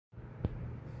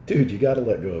Dude, you got to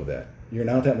let go of that. You're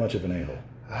not that much of an a-hole.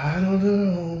 I don't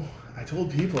know. I told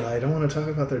people I don't want to talk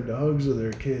about their dogs or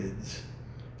their kids.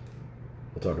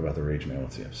 We'll talk about the rage mail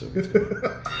once the episode gets going.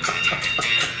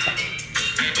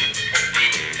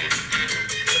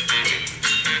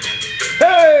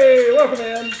 Hey, welcome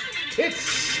in.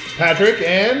 It's Patrick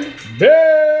and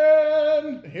Ben.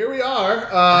 Here we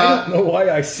are. I don't know why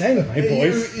I sang my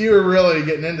voice. You were really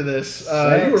getting into this.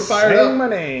 You were fired up. My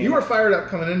name. You were fired up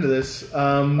coming into this.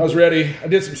 I was ready. I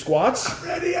did some squats. I'm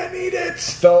ready. I need it.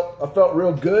 I felt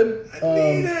real good. I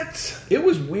need it. It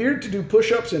was weird to do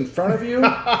push-ups in front of you.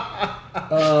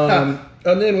 And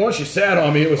then once you sat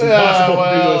on me, it was impossible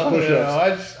to do those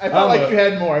push-ups. I felt like you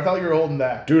had more. I felt like you were holding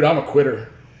back. Dude, I'm a quitter.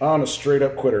 I'm a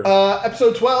straight-up quitter.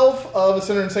 Episode 12 of the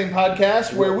Center Insane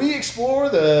podcast, where we explore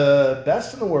the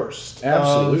best and the worst.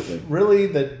 Absolutely. Really,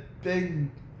 the big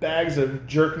bags of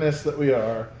jerkness that we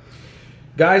are.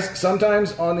 Guys,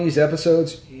 sometimes on these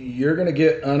episodes, you're going to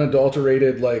get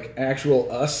unadulterated, like,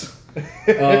 actual us.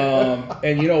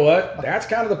 And you know what? That's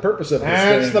kind of the purpose of this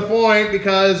That's thing. the point,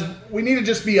 because we need to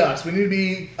just be us. We need to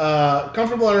be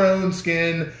comfortable in our own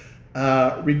skin,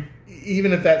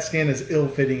 even if that skin is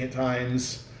ill-fitting at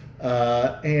times.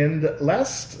 And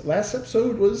last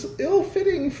episode was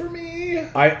ill-fitting for me.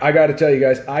 I got to tell you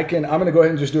guys, I'm going to go ahead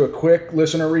and just do a quick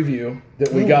listener review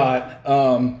that we got.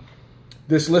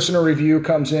 This listener review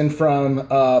comes in from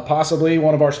possibly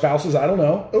one of our spouses. I don't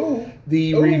know.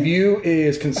 The review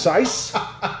is concise, to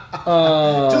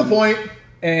the point,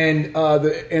 and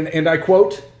and I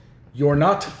quote, "You're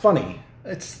not funny."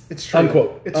 It's true.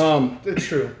 Unquote. It's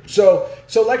true. So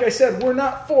like I said, we're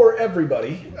not for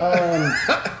everybody.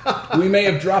 We may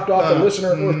have dropped off a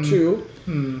listener or two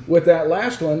with that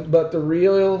last one, but the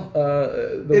real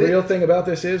thing about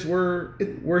this is we're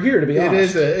here to be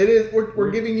honest.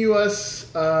 We're giving you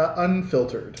us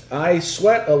unfiltered. I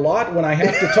sweat a lot when I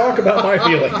have to talk about my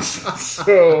feelings.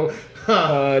 So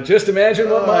just imagine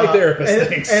what my therapist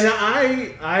thinks. And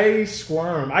I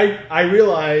squirm. I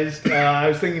realized, I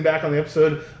was thinking back on the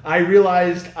episode, I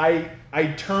realized I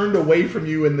turned away from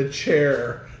you in the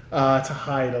chair to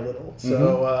hide a little.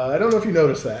 So I don't know if you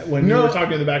noticed that when you were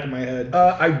talking in the back of my head.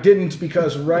 I didn't,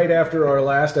 because right after our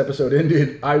last episode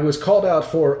ended, I was called out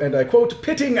for, and I quote,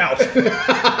 pitting out.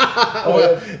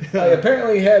 I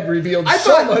apparently had revealed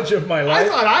so much of my life. I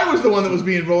thought I was the one that was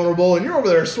being vulnerable, and you're over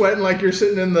there sweating like you're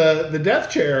sitting in the death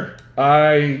chair.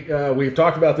 We've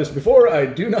talked about this before. I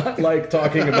do not like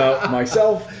talking about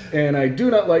myself, and I do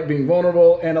not like being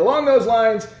vulnerable. And along those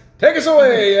lines, take us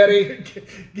away, Eddie.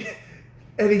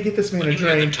 Eddie, get this man a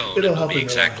drink. It'll help him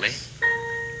exactly.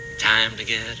 Time to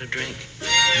get a drink.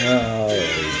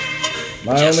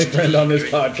 My only friend on this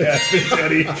podcast is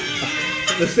Eddie.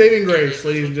 The saving grace,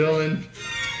 ladies and gentlemen.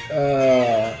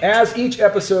 As each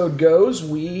episode goes,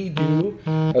 we do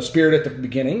a spirit at the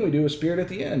beginning, we do a spirit at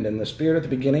the end, and the spirit at the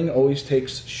beginning always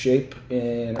takes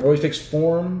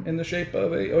form in the shape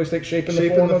of a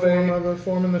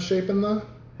form in the shape in the.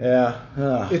 Yeah.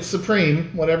 It's supreme,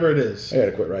 whatever it is. I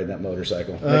gotta quit riding that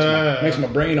motorcycle. Makes my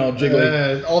brain all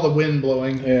jiggly. All the wind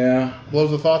blowing. Yeah. Blows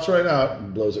the thoughts right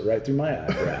out. Blows it right through my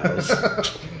eyebrows.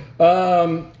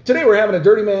 Today we're having a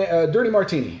dirty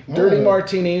martini. Dirty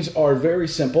martinis are very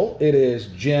simple. It is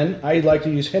gin. I like to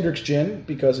use Hendrick's gin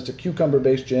because it's a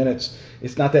cucumber-based gin.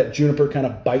 It's not that juniper kind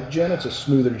of bite gin. It's a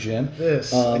smoother gin.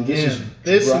 This and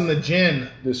the gin.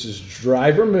 This is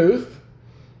dry vermouth,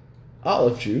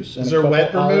 olive juice. And is there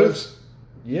wet vermouth?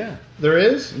 Yeah. There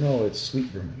is? No, it's sweet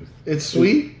vermouth. It's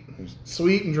sweet?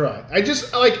 Sweet and dry. I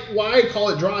just like why call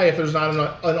it dry if there's not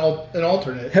an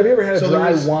alternate. Have you ever had a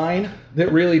dry wine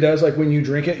that really does, like, when you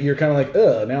drink it, you're kind of like,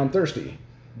 ugh, now I'm thirsty.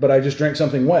 But I just drank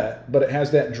something wet, but it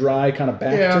has that dry kind of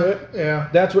back to it. Yeah.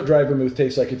 That's what dry vermouth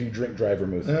tastes like if you drink dry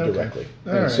vermouth directly.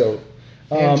 All right. So,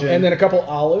 and then a couple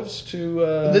olives to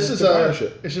this is garnish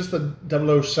it. It's just the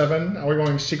 007. Are we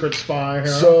going secret spy here?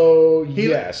 So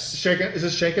yes. Shaken. Is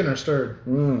this shaken or stirred?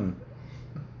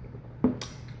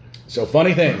 So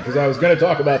funny thing, because I was going to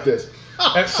talk about this.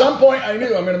 At some point, I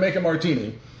knew I'm going to make a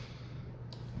martini.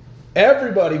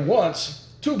 Everybody wants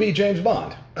to be James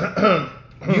Bond.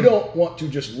 You don't want to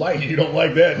just light. You don't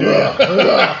like that, do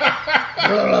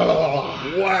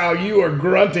you? Wow, you are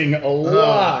grunting a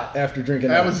lot after drinking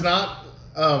that. That was not...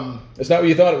 It's not what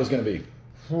you thought it was going to be.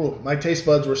 My taste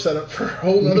buds were set up for a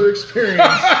whole other experience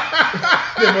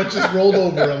than what just rolled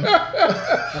over them.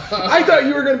 I thought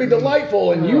you were going to be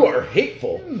delightful, and you are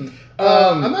hateful.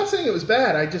 I'm not saying it was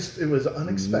bad. It was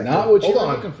unexpected. Not what you were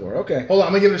looking for. Okay. Hold on.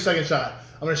 I'm going to give it a second shot.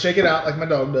 I'm going to shake it out like my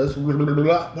dog does.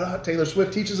 Taylor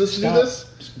Swift teaches us to do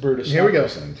this. Brutus, here we go.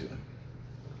 Listening to them.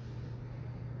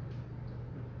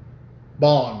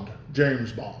 Bond.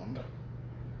 James Bond.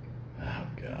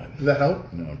 God. Did that help?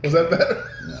 Okay. Was that better?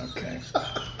 Okay.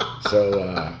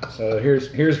 So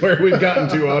here's where we've gotten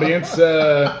to, audience.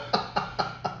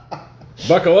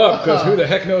 Buckle up, because who the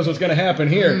heck knows what's going to happen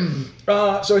here.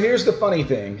 So here's the funny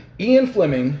thing. Ian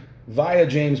Fleming, via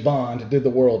James Bond, did the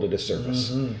world a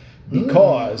disservice.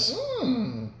 Because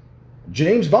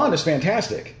James Bond is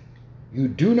fantastic. You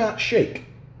do not shake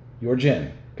your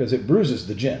gin, because it bruises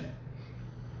the gin.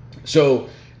 So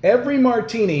every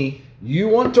martini you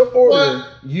want to order,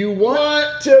 you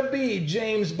want to be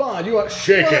James Bond. You want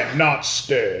shaken, not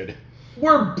stirred.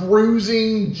 We're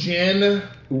bruising gin.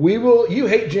 We will. You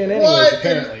hate gin anyways,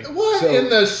 apparently. What in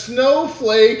the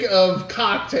snowflake of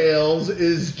cocktails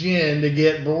is gin to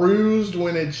get bruised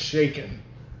when it's shaken?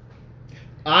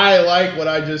 I like what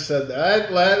I just said.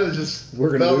 That was just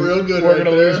felt real good. We're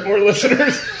gonna lose more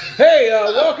listeners. Hey,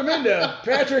 welcome into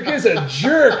Patrick is a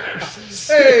Jerk.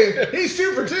 Hey, he's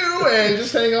 2 for 2, and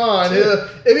just hang on.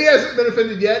 If he hasn't been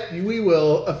offended yet, we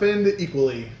will offend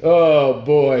equally. Oh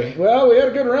boy! Well, we had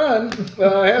a good run.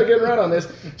 I had a good run on this.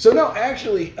 So no,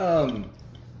 actually,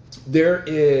 there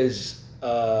is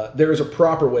a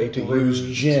proper way to use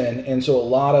gin, and so a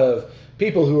lot of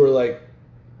people who are like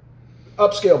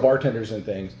upscale bartenders and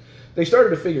things, they started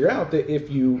to figure out that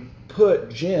if you put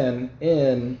gin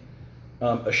in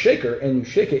a shaker and you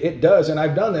shake it, it does, and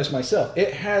I've done this myself,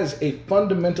 it has a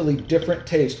fundamentally different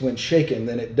taste when shaken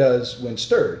than it does when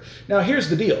stirred. Now here's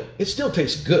the deal, it still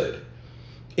tastes good,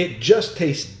 it just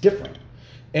tastes different.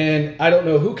 And I don't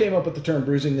know who came up with the term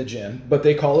bruising the gin, but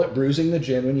they call it bruising the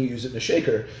gin when you use it in a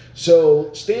shaker.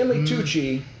 So Stanley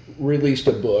Tucci released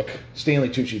a book. Stanley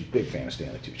Tucci, big fan of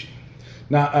Stanley Tucci.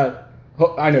 Now,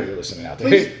 I know you're listening out there.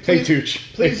 Hey,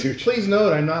 Tooch. Please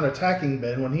note, I'm not attacking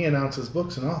Ben when he announces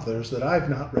books and authors that I've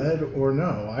not read or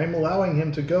know. I'm allowing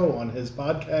him to go on his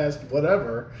podcast,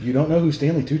 whatever. You don't know who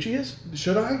Stanley Tucci is?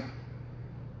 Should I?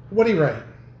 What did he write?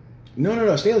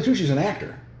 No. Stanley Tucci's an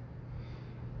actor.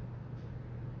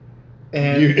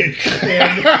 And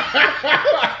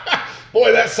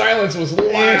boy, that silence was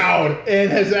loud. And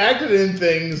has acted in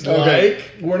things like...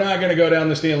 We're not going to go down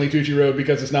the Stanley Tucci road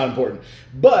because it's not important.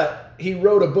 But he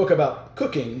wrote a book about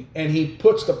cooking, and he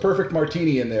puts the perfect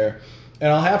martini in there.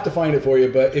 And I'll have to find it for you,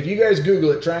 but if you guys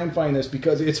Google it, try and find this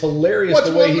because it's hilarious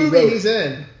the way he wrote it. What's one movie he's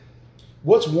in?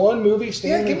 What's one movie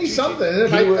Stanley give me Tucci?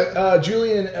 something.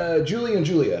 Julie and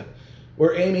Julia.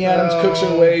 Where Amy Adams cooks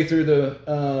her way through the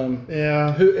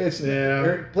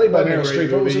played by Meryl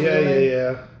Streep. What was her real name?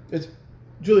 Yeah. It's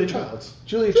Julia Childs.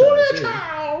 Julia Childs.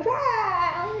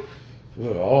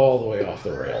 All the way off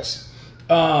the rails.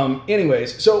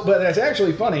 Anyways, but that's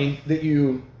actually funny that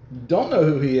you don't know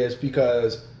who he is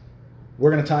because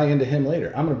we're going to tie into him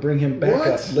later. I'm going to bring him back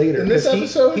up later. In this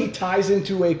episode? He ties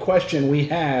into a question we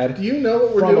had Do you know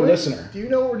what we're from doing? a listener. Do you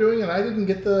know what we're doing and I didn't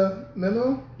get the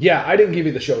memo? Yeah, I didn't give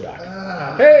you the show doc.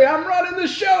 Hey, I'm running the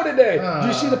show today. Do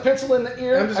you see the pencil in the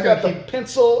ear? I got the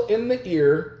pencil in the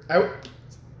ear.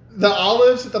 The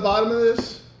olives at the bottom of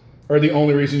this are the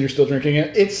only reason you're still drinking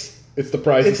it? It's the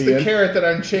prize at the end. It's the carrot that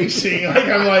I'm chasing.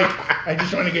 I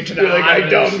just want to get to the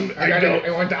olives.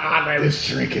 I want the olives. This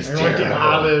drink is terrible. I want the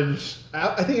olives.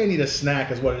 I think I need a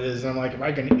snack is what it is. And I'm like, if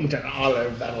I can eat an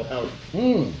olive, that'll help.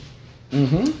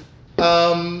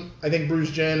 I think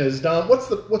bruised gin is dumb.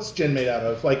 What's gin made out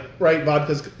of?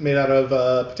 Vodka's made out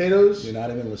of potatoes? You're not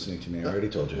even listening to me. I already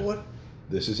told you. What?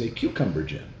 This is a cucumber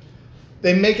gin.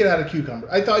 They make it out of cucumber.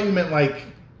 I thought you meant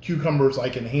cucumbers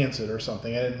enhance it or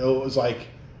something. I didn't know it was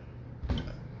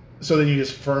so then you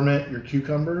just ferment your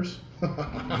cucumbers? We're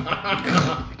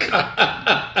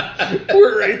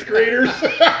 8th graders.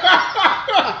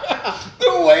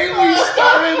 The way we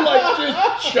started,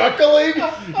 just chuckling.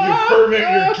 You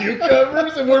ferment your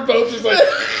cucumbers, and we're both just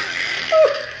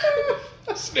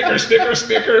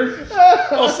snicker.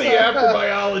 I'll see you after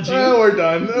biology. Oh, we're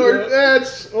done.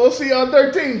 We'll see you on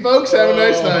 13, folks. Have a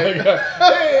nice night.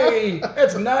 Hey,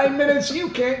 that's 9 minutes you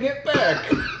can't get back.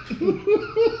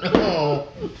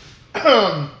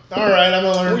 All right, I'm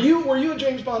gonna learn. Were you a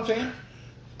James Bond fan?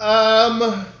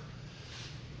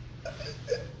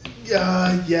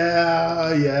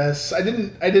 Yes. I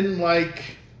didn't like.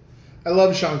 I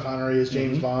love Sean Connery as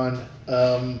James Bond.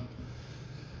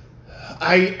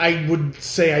 I would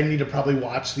say I need to probably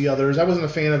watch the others. I wasn't a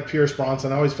fan of Pierce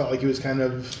Brosnan. I always felt like he was kind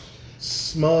of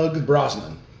smug.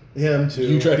 Brosnan. Him too.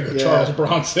 You try to go Charles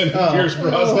Bronson and Pierce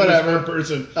Brosnan. Whatever. One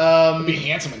person. Be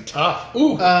handsome and tough.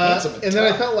 Ooh, handsome and tough.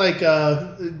 Then I felt like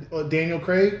Daniel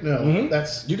Craig. No,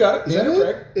 that's you got it. Is Daniel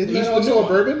Craig. Isn't that also a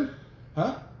bourbon?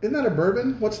 Huh? Isn't that a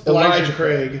bourbon? What's Elijah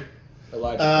Craig?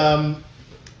 Elijah.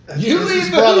 You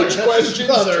leave the hooch questions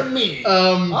to me.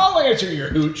 I'll answer your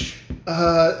hooch.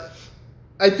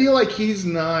 I feel like he's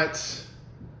not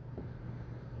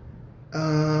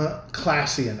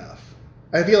classy enough.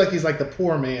 I feel like he's like the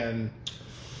poor man's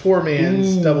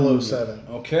 007.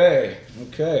 Okay.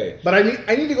 But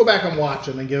I need to go back and watch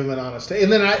him and give him an honest take.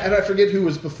 And then I forget who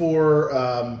was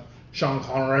before Sean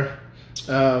Connery.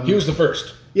 He was the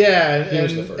first. Yeah,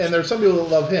 and there's some people that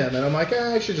love him, and I'm like,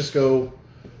 I should just go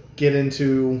get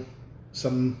into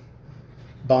some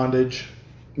bondage.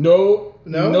 Nope.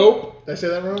 Did I say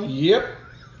that wrong? Yep.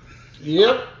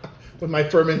 With my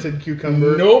fermented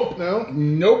cucumber. Nope.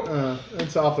 No?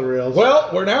 It's off the rails. Well,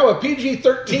 we're now a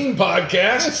PG-13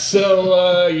 podcast,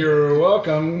 so you're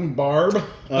welcome, Barb.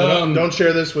 Don't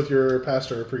share this with your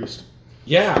pastor or priest.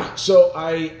 Yeah, so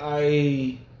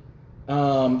I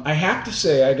have to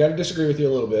say, I got to disagree with you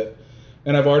a little bit,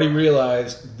 and I've already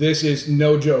realized this is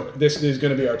no joke. This is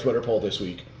going to be our Twitter poll this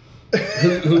week.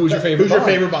 Who was your favorite Bond? Your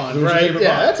favorite Bond, right?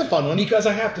 Yeah, that's a fun one. Because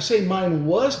I have to say mine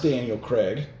was Daniel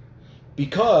Craig,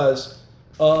 because...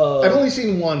 I've only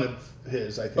seen one of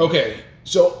his, I think. Okay,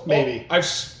 so... Maybe.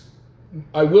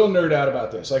 I will nerd out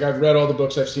about this. Like, I've read all the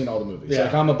books, I've seen all the movies. Yeah.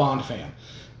 Like, I'm a Bond fan.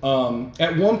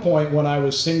 At one point, when I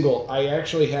was single, I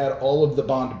actually had all of the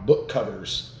Bond book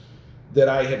covers that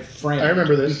I had framed. I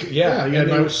remember this. Yeah, you had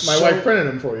my wife printed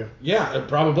them for you. Yeah,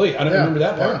 probably. I don't remember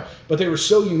that part. Yeah. But they were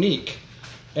so unique.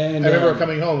 And I remember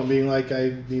coming home and being like,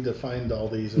 I need to find all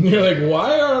these. And you're like,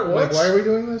 why are we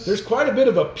doing this? There's quite a bit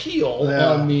of appeal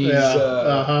on these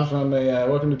from a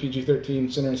Welcome to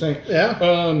PG-13 Sinner and Saint. Yeah.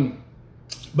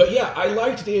 But yeah, I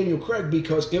liked Daniel Craig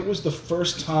because it was the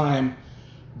first time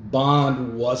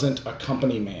Bond wasn't a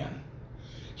company man.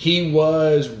 He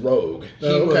was rogue. He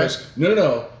was,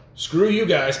 no, screw you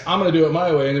guys, I'm going to do it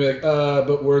my way. And they'd be like,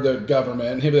 but we're the government.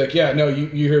 And he'd be like, yeah, no,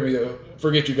 you heard me though.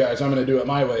 Forget you guys, I'm going to do it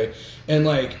my way. And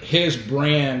like his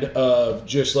brand of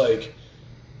just like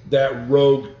that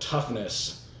rogue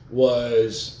toughness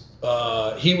was,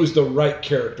 he was the right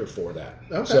character for that.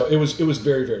 Okay. So it was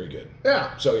very, very good.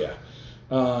 Yeah. So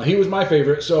yeah. He was my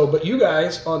favorite. So, but you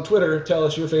guys on Twitter, tell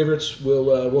us your favorites.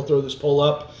 We'll throw this poll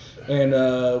up, and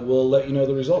we'll let you know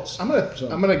the results. I've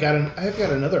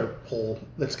got another poll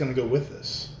that's gonna go with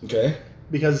this. Okay.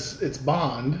 Because it's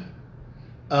Bond,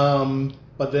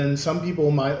 but then some people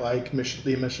might like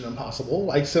the Mission Impossible,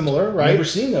 like similar, right? Never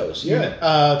seen those.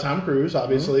 Yeah. Tom Cruise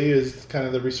obviously is kind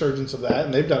of the resurgence of that,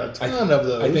 and they've done a ton of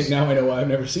those. I think now I know why I've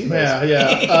never seen those.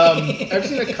 Yeah. I've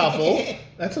seen a couple.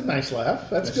 That's a nice laugh.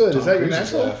 That's good. Is that your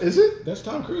natural? Laugh. Is it? That's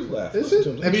Tom Cruise laugh. Is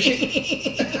it? Have you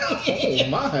seen? Oh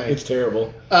my! It's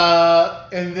terrible.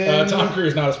 And then Tom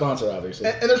Cruise not a sponsor, obviously.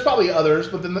 And there's probably others,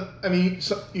 but then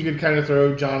you could kind of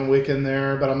throw John Wick in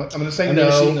there. But I'm going to say I've no.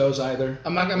 I've never seen those either.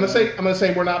 I'm going to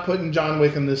say we're not putting John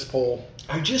Wick in this poll.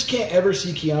 I just can't ever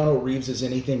see Keanu Reeves as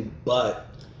anything but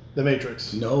The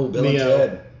Matrix. No, Bill and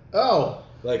Ted. Oh,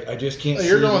 like I just can't.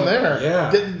 You're going there.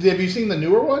 Yeah. Have you seen the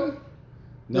newer one?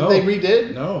 No. That they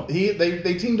redid? No.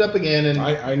 They teamed up again, and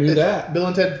I knew that. Bill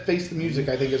and Ted Face the Music,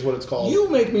 I think is what it's called. You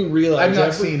make me realize. I've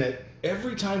not seen it.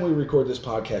 Every time we record this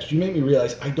podcast, you make me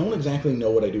realize I don't exactly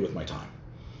know what I do with my time.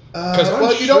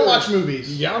 You don't watch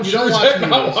movies. Yeah, I'm you sure don't watch movies.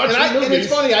 Not watching movies. And it's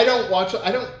funny, I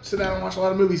don't sit down and watch a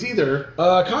lot of movies either.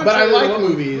 But I to like what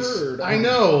movies. we've heard. I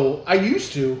know. I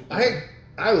used to.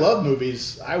 I love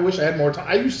movies. I wish I had more time.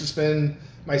 I used to spend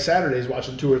my Saturdays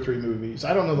watching 2 or 3 movies.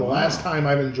 I don't know the last time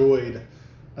I've enjoyed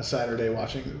a Saturday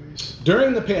watching movies.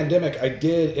 During the pandemic, I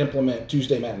did implement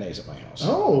Tuesday matinees at my house.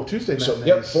 Oh, Tuesday matinees. So,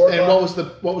 yep, 4 and what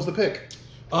was the pick?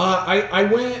 I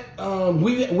went.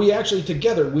 We actually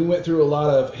together we went through a lot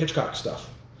of Hitchcock stuff.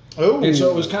 Oh, and so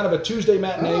it was kind of a Tuesday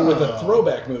matinee with a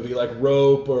throwback movie like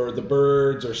Rope or The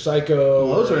Birds or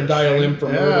Psycho or Dial M for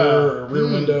Murder or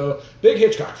Rear Window. Big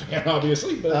Hitchcock fan,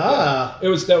 obviously, but that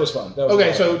was fun. That was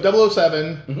okay. So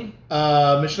 007,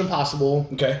 Mission Impossible.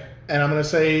 Okay. And I'm going to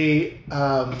say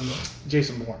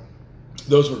Jason Bourne.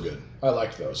 Those were good. I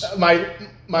liked those. My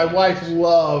wife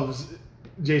loves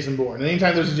Jason Bourne.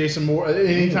 Anytime there's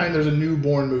a new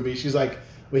Bourne movie, she's like,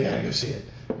 we gotta go see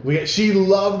it. She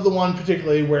loved the one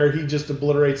particularly where he just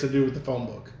obliterates the dude with the phone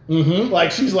book. Mm-hmm.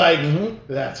 Like she's like,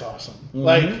 that's awesome. Mm-hmm.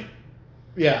 Like,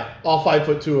 yeah, all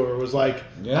 5'2" of her was like,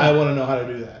 I want to know how to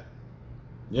do that.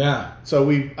 Yeah. So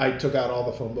I took out all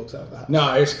the phone books out of the house.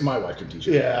 No, my wife can teach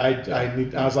you. Yeah,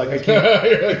 I was like, I can't.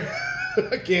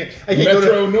 I can't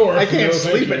Metro North. I can't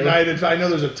sleep at night if I know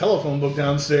there's a telephone book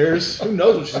downstairs. Who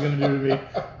knows what she's going to do to me?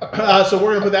 So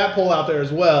we're going to put that poll out there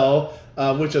as well.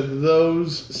 Which of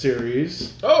those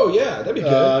series? Oh yeah, that'd be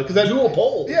good. Because that dual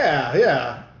poll.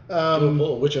 Yeah. Dual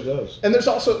poll. Which of those? And there's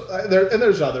also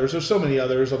there's others. There's so many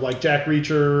others of like Jack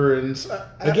Reacher and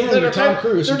again, Tom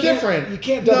Cruise. They're different. You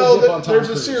can't double dip on Tom Cruise.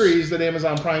 There's a series that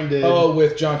Amazon Prime did. Oh,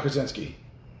 with John Krasinski.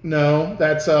 No,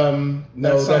 that's No,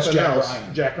 that's something Jack else.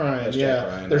 Ryan. Jack Ryan. That's yeah. Jack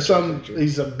Ryan. There's That's some. true.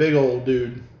 He's a big old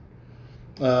dude.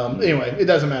 Anyway, it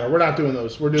doesn't matter. We're not doing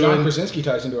those. We're doing. John Krasinski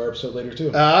ties into our episode later too.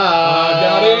 I've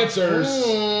got answers.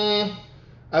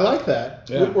 I like that.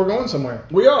 Yeah. We're going somewhere.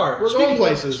 We are. We're going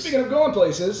places. Speaking of going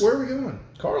places, Where are we going?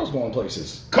 Carl's going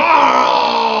places. Carl!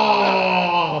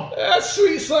 That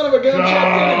sweet son of a gun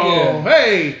checked in again.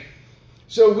 Hey!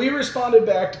 So we responded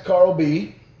back to Carl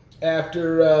B.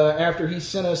 after he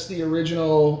sent us the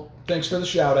original thanks for the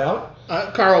shout out.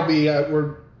 Carl B.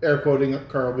 We're air quoting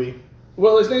Carl B.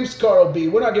 Well, his name's Carl B.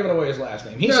 We're not giving away his last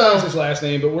name. He No. signs his last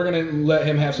name, but we're going to let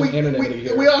him have some anonymity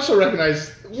here. We also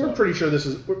recognize we're pretty sure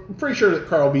that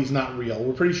Carl B's not real.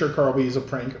 We're pretty sure Carl B is a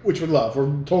prank, which we love.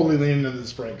 We're totally leaning into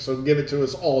this prank, so give it to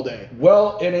us all day.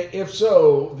 Well, and if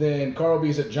so, then Carl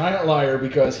B's a giant liar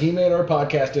because he made our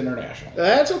podcast international.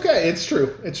 That's okay. It's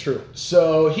true. It's true.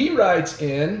 So he writes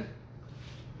in,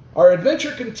 our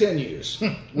adventure continues.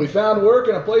 We found work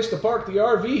and a place to park the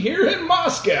RV here in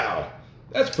Moscow.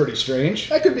 That's pretty strange.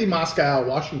 That could be Moscow,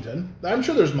 Washington. I'm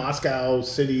sure there's Moscow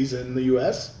cities in the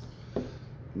U.S.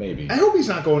 Maybe. I hope he's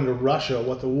not going to Russia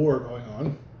with the war going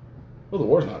on. Well, the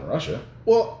war's not in Russia.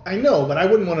 Well, I know, but I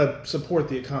wouldn't want to support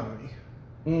the economy.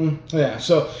 Yeah,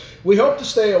 so we hope to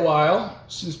stay a while.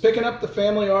 Since picking up the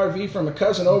family RV from a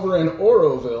cousin over in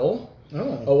Oroville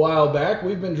a while back,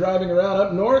 we've been driving around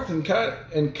up north and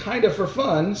kind of for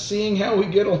fun, seeing how we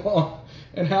get along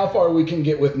and how far we can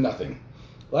get with nothing.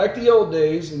 Like the old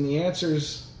days, and the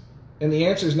answer's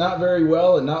not very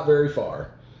well and not very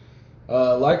far.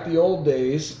 Like the old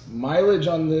days, mileage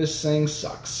on this thing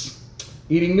sucks.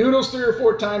 Eating noodles 3 or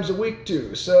 4 times a week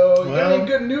too. So, you got any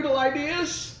good noodle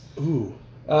ideas? Ooh.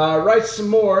 Write some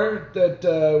more that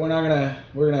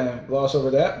we're gonna gloss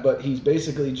over that, but he's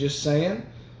basically just saying,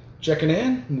 checking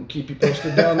in. We'll keep you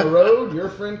posted down the road. Your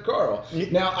friend Carl.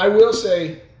 Now, I will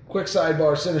say, quick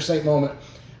sidebar, Center Saint moment.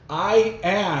 I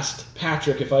asked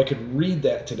Patrick if I could read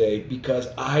that today because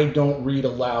I don't read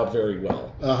aloud very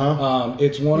well.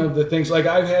 It's one of the things, like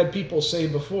I've had people say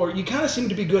before, you kind of seem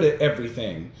to be good at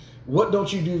everything. What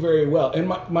don't you do very well? And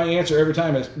my answer every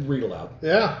time is read aloud.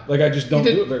 Yeah. Like I just don't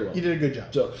do it very well. You did a good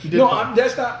job. So, fine.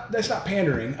 that's not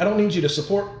pandering. I don't need you to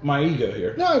support my ego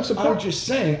here. No, I'm just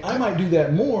saying I might do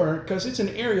that more because it's an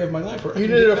area of my life where I you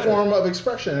can did get a better. form of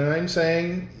expression, and I'm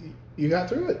saying you got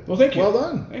through it. Well, thank you. Well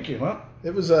done. Thank you. Well,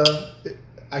 it was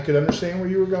I could understand where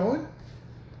you were going.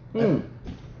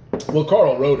 Well,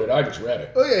 Carl wrote it. I just read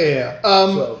it. Oh yeah.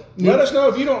 So let us know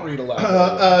if you don't read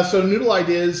aloud. So noodle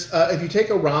ideas. If you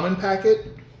take a ramen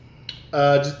packet,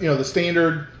 just the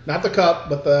standard, not the cup,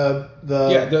 but the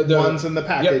ones in the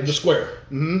package, the square,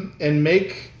 and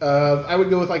make. I would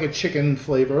go with like a chicken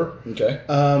flavor. Okay.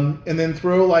 And then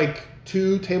throw like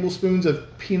 2 tablespoons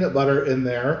of peanut butter in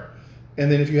there. And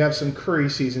then if you have some curry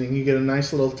seasoning, you get a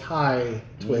nice little Thai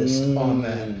twist on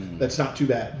that. That's not too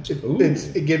bad.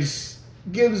 It gives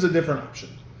a different option.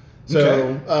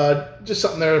 So just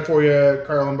something there for you,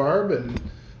 Carl and Barb, and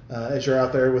as you're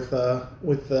out there with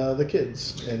the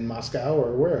kids in Moscow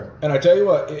or wherever. And I tell you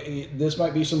what, this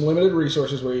might be some limited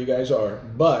resources where you guys are,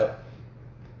 but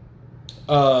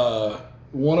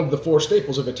one of the 4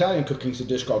 staples of Italian cooking is a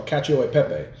dish called cacio e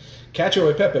pepe.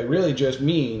 Cacio e pepe really just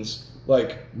means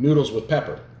like noodles with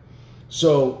pepper.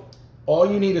 So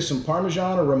all you need is some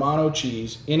Parmesan or Romano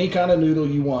cheese, any kind of noodle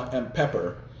you want, and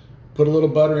pepper. Put a little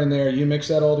butter in there. You mix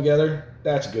that all together.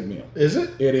 That's a good meal. Is it?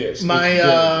 It is.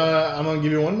 I'm gonna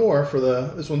give you one more for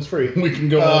this one's free. We can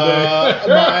go all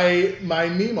day. my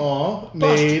Meemaw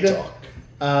made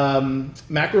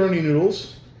macaroni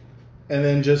noodles, and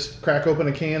then just crack open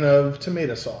a can of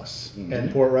tomato sauce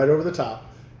and pour it right over the top.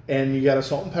 And you got to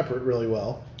salt and pepper it really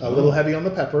well. A little heavy on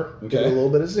the pepper. Okay. Give it a little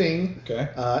bit of zing. Okay.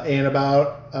 And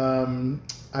about,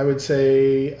 I would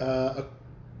say, a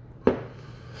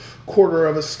quarter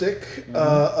of a stick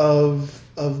of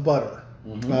butter.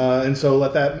 And so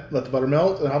let the butter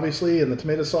melt, and obviously, and the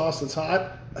tomato sauce that's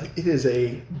hot, it is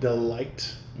a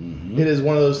delight. It is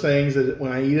one of those things that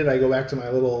when I eat it, I go back to my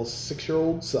little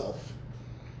 6-year-old self.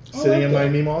 Sitting in my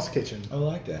Meemaw's kitchen. I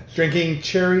like that. Drinking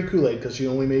cherry Kool-Aid because she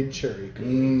only made cherry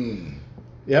Kool-Aid.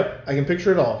 Yep, I can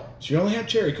picture it all. So you only had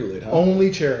cherry Kool-Aid, huh?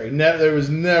 Only cherry. There was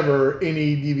never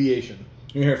any deviation.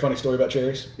 You hear a funny story about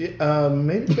cherries? Maybe. Well,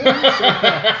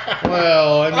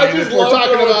 I mean, if we're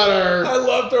talking about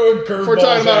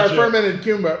our fermented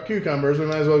cucumbers, we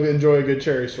might as well enjoy a good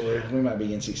cherry story. We might be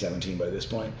NC-17 by this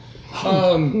point.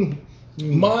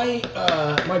 My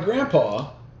grandpa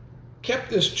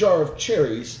kept this jar of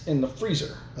cherries in the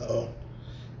freezer.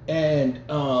 And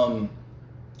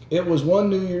it was one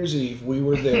New Year's Eve. We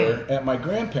were there at my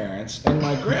grandparents', and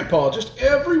my grandpa, just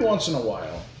every once in a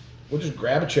while, we'll just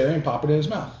grab a cherry and pop it in his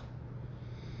mouth.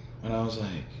 And I was like,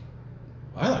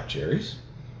 I like cherries.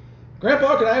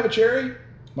 Grandpa, can I have a cherry?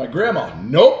 My grandma,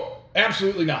 nope,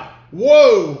 absolutely not.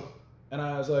 Whoa! And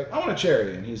I was like, I want a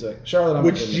cherry. And he's like, Charlotte, I'm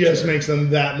Which gonna just makes them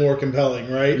that more compelling,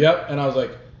 right? Yep. And I was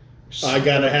like, I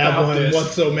gotta have one. this.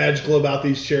 What's so magical about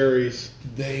these cherries?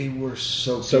 They were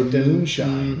soaked in in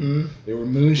moonshine. Mm-hmm. They were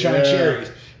moonshine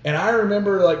cherries. And I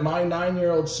remember, like, my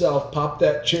 9-year-old self popped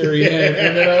that cherry in,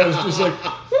 and then I was just like,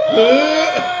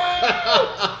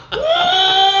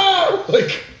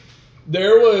 like,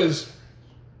 there was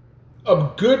a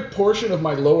good portion of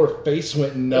my lower face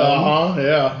went numb.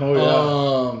 Yeah.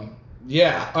 Oh, yeah.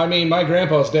 Yeah. I mean, my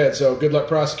grandpa's dead, so good luck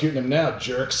prosecuting him now,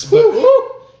 jerks. But,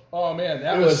 oh, man,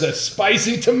 that was a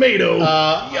spicy tomato.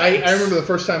 I remember the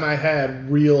first time I had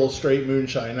real straight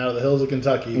moonshine out of the hills of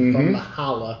Kentucky, from the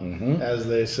holla, as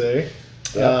they say.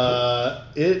 Yep.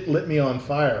 It lit me on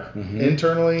fire.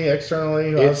 Internally,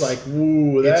 externally. I was like,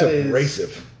 "Woo, it's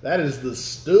abrasive. That is the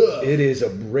stuff." It is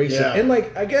abrasive. Yeah. And,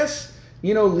 like, I guess,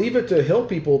 leave it to hill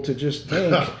people to just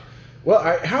think,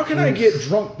 well, how can I get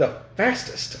drunk the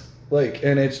fastest? Like,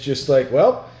 and it's just like,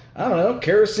 well, I don't know,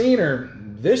 kerosene or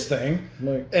this thing.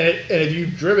 Like, and if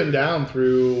you've driven down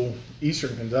through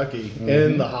eastern Kentucky,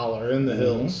 in the holler, in the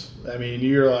hills, I mean,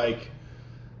 you're like,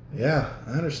 yeah,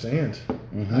 I understand.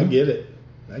 I get it.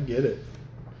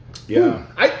 Yeah.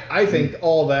 I think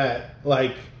all that,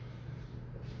 like,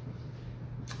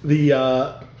 the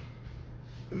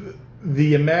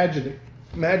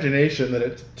imagination that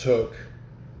it took,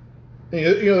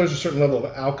 there's a certain level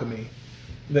of alchemy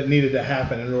that needed to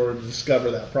happen in order to discover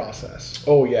that process.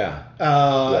 Oh,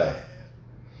 yeah.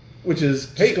 Which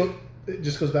is, it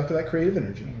just goes back to that creative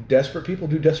energy. Desperate people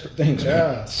do desperate things.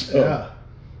 Yeah. So,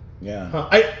 yeah.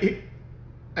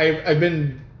 I've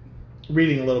been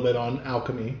reading a little bit on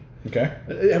alchemy. Okay.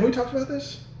 Have we talked about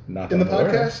this Not in the I'm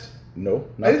aware podcast? of. No,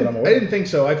 not that I'm aware. I didn't think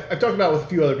so. I've talked about it with a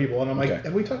few other people, and I'm like, Okay.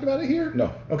 have we talked about it here?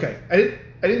 No. Okay. I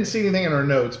didn't see anything in our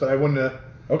notes, but I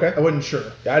wasn't sure.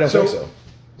 Yeah, I don't think so.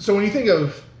 So when you think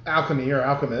of alchemy or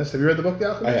alchemist, have you read the book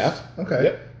The Alchemist? I have. Okay.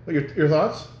 Yep. What your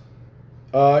thoughts?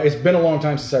 It's been a long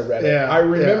time since I read it. Yeah, I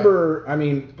remember,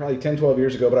 probably 10, 12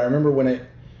 years ago, but I remember when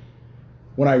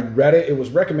I read it, it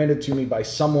was recommended to me by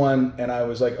someone, and I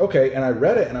was like, okay, and I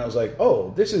read it, and I was like,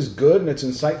 oh, this is good, and it's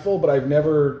insightful, but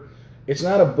it's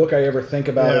not a book I ever think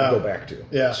about or go back to.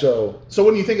 Yeah. So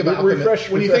when you think of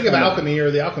alchemy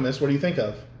or The Alchemist, what do you think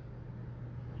of?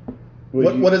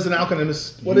 What is an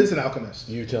alchemist? What is an alchemist?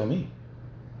 You tell me.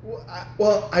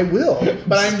 Well, I will,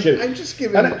 but I'm just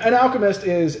giving. An alchemist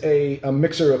is a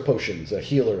mixer of potions, a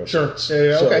healer of sorts.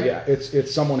 Yeah, so, okay. Yeah,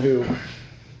 it's someone who.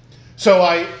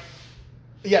 So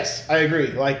yes, I agree.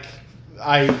 Like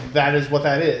that is what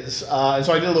that is. And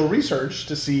so I did a little research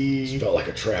to see. It felt like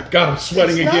a trap. God, I'm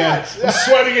sweating It's again. not. I'm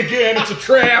sweating again. It's a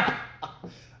trap.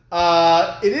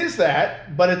 It is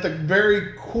that, but at the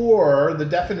very core, the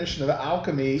definition of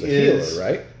alchemy is healer,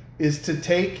 right? Is to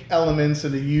take elements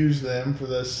and to use them for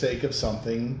the sake of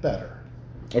something better.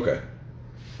 Okay.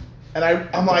 And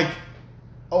I'm like,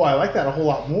 oh, I like that a whole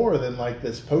lot more than like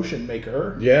this potion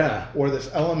maker. Yeah. Or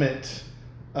this element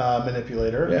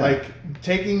manipulator. Yeah. Like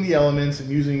taking the elements and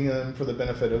using them for the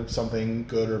benefit of something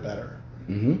good or better.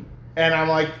 Mm-hmm. And I'm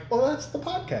like, well, that's the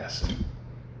podcast.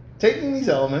 Taking these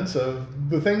elements of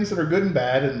the things that are good and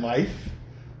bad in life,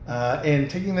 and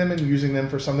taking them and using them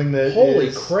for something that Holy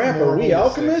is crap, more are we holistic.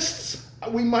 alchemists?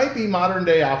 We might be modern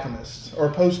day alchemists or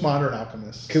postmodern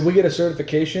alchemists. Could we get a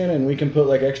certification and we can put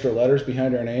like extra letters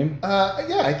behind our name?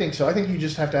 Yeah, I think so. I think you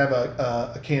just have to have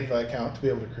a Canva account to be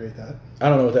able to create that. I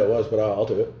don't know what that was, but I'll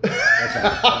do it.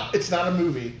 That's fine. It's not a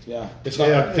movie. Yeah, it's not.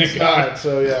 Yeah, Thank it's God. not.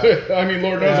 So yeah. I mean,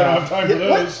 Lord knows I don't have time for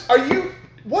those.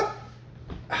 What?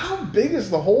 How big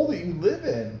is the hole that you live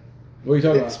in? What are you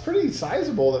talking It's about? pretty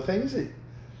sizable. The things that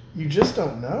you just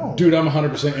don't know. Dude, I'm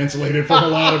 100% insulated from a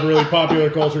lot of really popular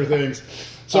culture things.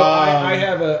 So I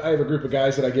have a group of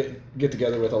guys that I get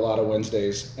together with a lot of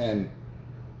Wednesdays, and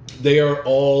they are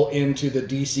all into the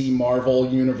DC Marvel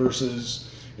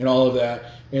universes and all of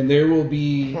that. And there will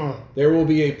be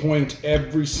a point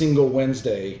every single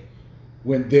Wednesday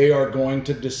when they are going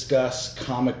to discuss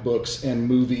comic books and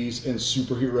movies and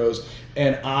superheroes,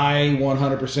 and I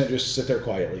 100% just sit there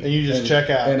quietly. And you just check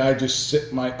out. And I just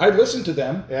I listen to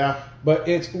them. Yeah. But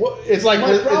it's like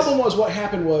my problem was what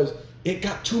happened was it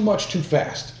got too much too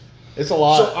fast. It's a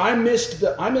lot. So I missed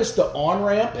the on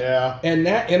ramp. Yeah. And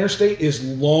that interstate is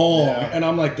long, Yeah. and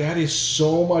I'm like, that is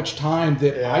so much time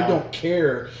that I don't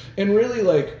care. And really,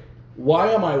 like,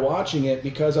 why am I watching it?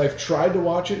 Because I've tried to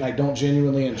watch it and I don't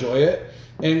genuinely enjoy it.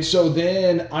 And so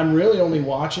then I'm really only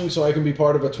watching so I can be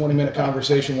part of a 20-minute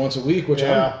conversation once a week, which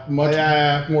I'm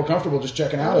much more comfortable just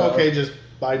checking out of. Okay, just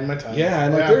biding my time. Yeah,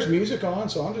 and like there's music on,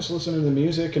 so I'm just listening to the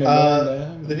music and ignoring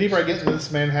them. The deeper I get into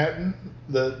this Manhattan,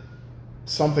 the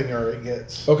something-er it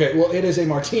gets. Okay, well, it is a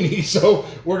martini, so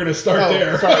we're going to start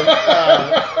there. Sorry.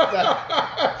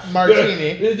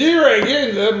 Martini. The deeper I get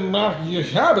into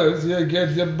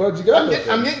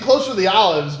I'm getting closer to the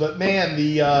olives, but man,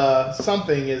 the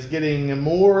something is getting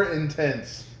more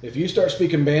intense. If you start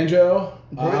speaking banjo,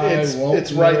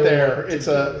 it's right there. It's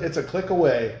a click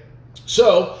away.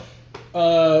 So,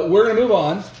 we're going to move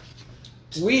on.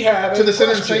 We have to the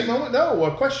Sinner and Saint moment. No,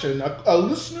 a question, a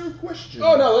listener question.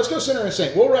 Oh no, let's go Sinner and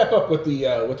Saint. We'll wrap up with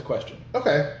the question.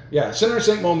 Okay. Yeah, Sinner and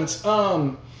Saint moments.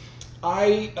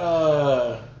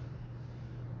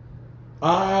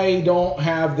 I don't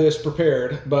have this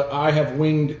prepared, but I have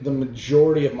winged the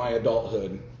majority of my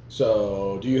adulthood.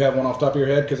 So, do you have one off the top of your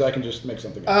head? Because I can just make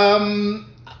something up.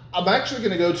 I'm actually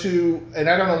going to go to, and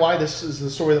I don't know why this is the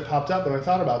story that popped up, but I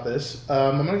thought about this.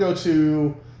 I'm going to go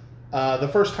to the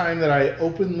first time that I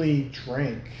openly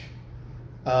drank.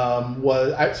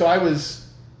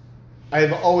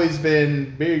 I've always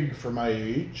been big for my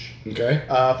age. Okay.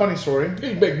 Funny story.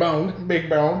 Big boned. Big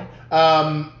boned.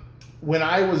 When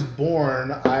I was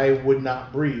born, I would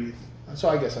not breathe. So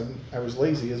I guess I was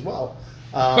lazy as well.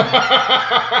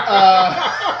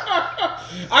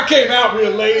 I came out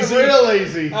real lazy. Real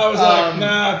lazy. I was like,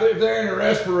 nah, they're in a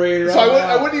respirator. So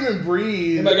I wouldn't even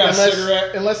breathe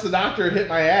unless the doctor hit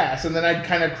my ass, and then I'd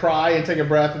kind of cry and take a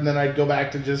breath, and then I'd go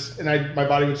back to my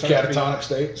body would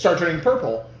start turning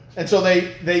purple. And so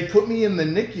they put me in the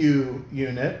NICU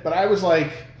unit, but I was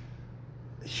like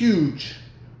huge,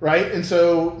 right? And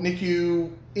so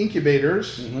NICU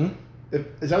incubators,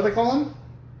 is that what they call them?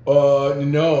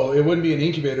 No, it wouldn't be an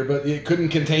incubator, but it couldn't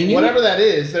contain you. Whatever that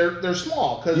is, they're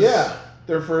small because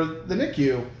they're for the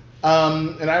NICU.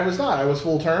 And I was not. I was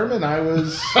full term, and I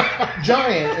was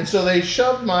giant. And so they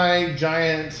shoved my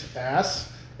giant ass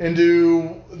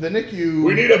into the NICU.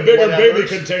 We need a bigger baby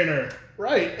container,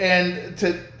 right? And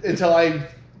until I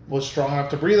was strong enough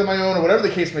to breathe on my own, or whatever the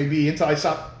case may be, until I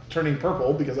stopped turning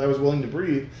purple because I was willing to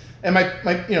breathe. And my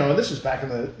this was back in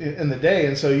the day,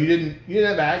 and so you didn't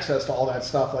have access to all that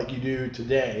stuff like you do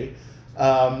today.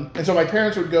 And so my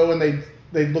parents would go and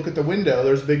they'd look at the window.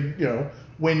 There's a big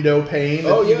window pane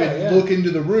that you could look into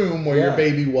the room where your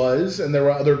baby was, and there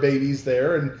were other babies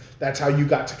there, and that's how you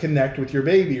got to connect with your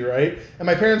baby, right? And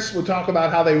my parents would talk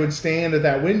about how they would stand at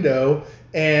that window,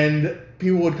 and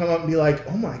people would come up and be like,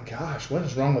 "Oh my gosh, what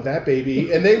is wrong with that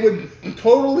baby?" And they would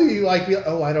totally be,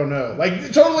 "Oh, I don't know,"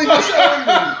 totally disown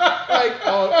me,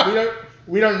 "Oh,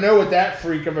 we don't know what that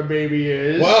freak of a baby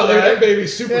is." Wow, right? That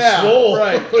baby's super swole,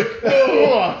 right?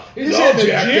 He's in the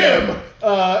gym.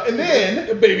 And then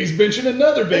the baby's benching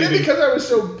another baby. And then because I was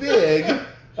so big,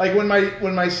 like when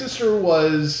my sister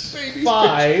was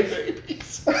 5.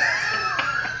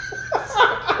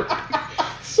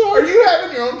 Are you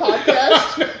having your own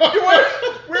podcast?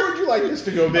 Where would you like this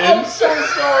to go, Ben? I'm so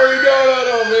sorry.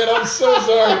 No, man. I'm so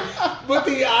sorry. But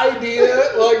the idea,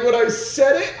 when I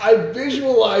said it, I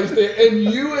visualized it, and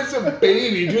you as a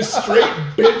baby just straight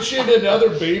benching another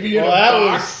baby in a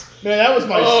box. That was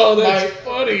my... Oh, that's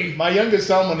funny. My youngest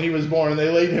son, when he was born, they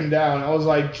laid him down. I was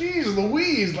like, geez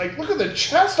Louise, look at the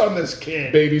chest on this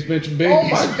kid. Babies benching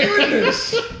babies. Oh, my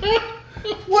goodness.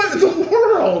 What in the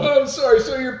world? I'm sorry.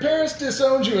 So your parents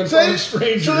disowned you in front of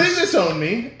strangers. So they disowned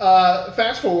me.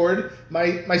 Fast forward,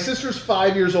 my sister's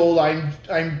 5 years old.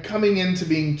 I'm coming into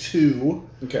being 2.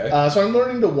 Okay. So I'm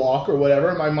learning to walk or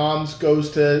whatever. My mom goes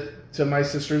to my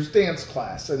sister's dance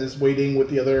class and is waiting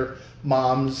with the other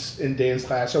moms in dance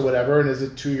class or whatever. And as a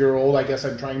 2-year-old, I guess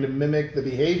I'm trying to mimic the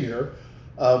behavior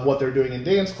of what they're doing in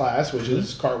dance class, which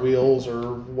is cartwheels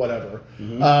or whatever.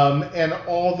 And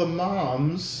all the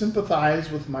moms sympathize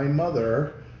with my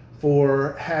mother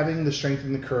for having the strength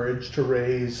and the courage to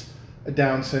raise a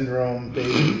Down syndrome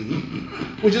baby,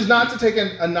 which is not to take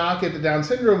a knock at the Down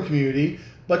syndrome community,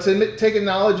 but to take a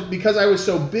knowledge, because I was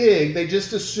so big, they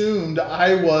just assumed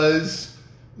I was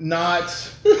not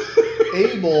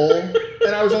able,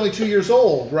 and I was only 2 years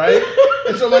old, right?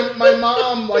 And so my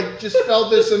mom just felt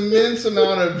this immense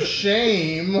amount of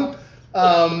shame,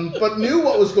 but knew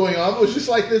what was going on. It was just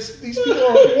like this. These people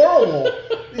are horrible.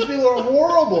 These people are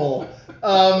horrible.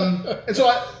 And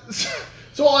so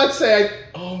all I'd say,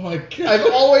 oh my God,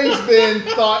 I've always been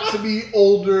thought to be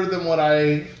older than what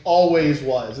I always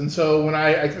was. And so when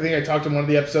I think I talked in one of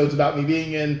the episodes about me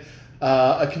being in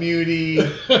a community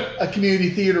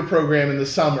theater program in the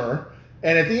summer.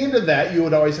 And at the end of that, you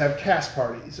would always have cast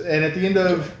parties. And at the end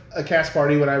of a cast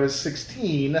party when I was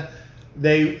 16,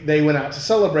 they went out to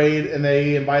celebrate, and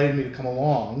they invited me to come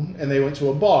along, and they went to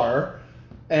a bar,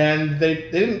 and they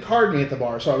didn't card me at the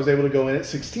bar, so I was able to go in at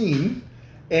 16,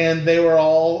 and they were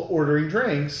all ordering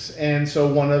drinks, and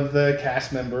so one of the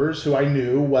cast members, who I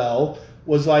knew well,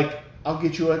 was like, I'll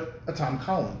get you a Tom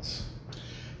Collins.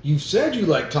 You said you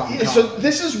like Tom Collins. So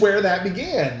this is where that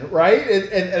began, right?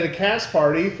 At a cast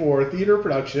party for a theater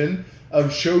production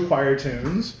of show choir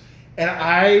tunes, and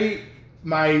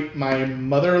my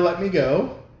mother let me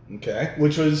go, Okay.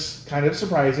 which was kind of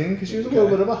surprising because she was a little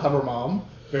bit of a hover mom,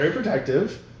 very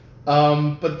protective.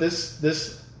 But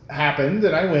this happened,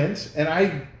 and I went, and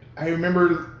I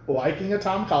remember liking a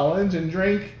Tom Collins and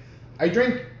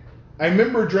I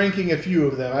remember drinking a few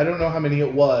of them. I don't know how many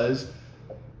it was,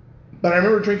 but I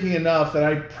remember drinking enough that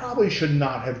I probably should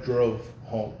not have drove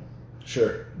home.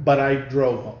 Sure. But I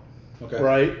drove home. Okay.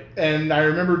 Right? And I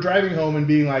remember driving home and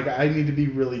being like, I need to be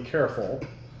really careful.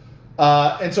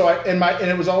 And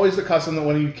it was always the custom that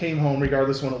when you came home,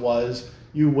 regardless when it was,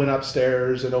 you went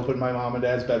upstairs and opened my mom and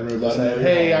dad's bedroom and said,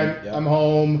 hey, I'm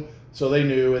home. So they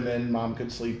knew, and then mom could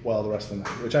sleep well the rest of the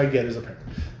night, which I get as a parent.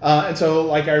 And so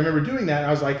like I remember doing that, and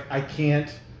I was like, I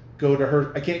can't go to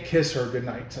her, I can't kiss her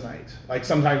goodnight tonight. Like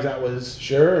sometimes that was,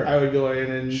 Sure. I would go in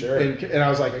and, Sure. and I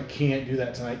was like, I can't do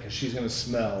that tonight because she's going to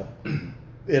smell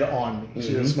it on me. She's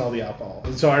going to smell the alcohol.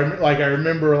 And so I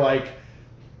remember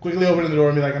quickly opening the door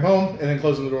and be like, I'm home, and then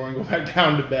closing the door and go back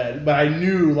down to bed. But I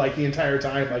knew like the entire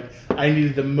time, like I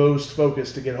needed the most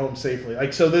focus to get home safely.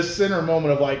 Like, so this center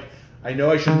moment of like, I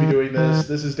know I shouldn't be doing this.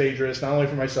 This is dangerous, not only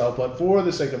for myself, but for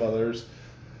the sake of others.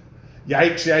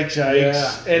 Yikes, yikes,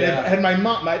 yikes. Yeah, and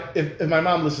if my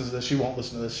mom listens to this, she won't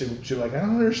listen to this. She'll be like, I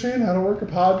don't understand how to work a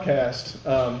podcast.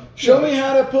 Show me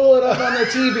how to pull it up on the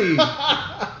TV.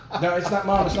 No, it's not,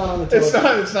 Mom. It's not on the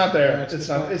television. It's not there. No, it's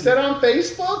not. Is that on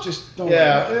Facebook? Just don't worry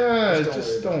about it.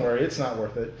 Just don't worry. It's not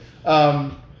worth it.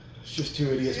 It's just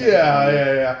two idiots.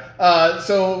 Yeah.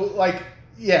 So like,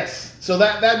 yes. So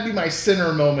that'd be my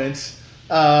center moment.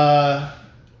 I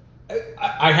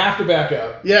have to back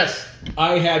up. Yes.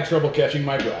 I had trouble catching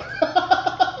my breath.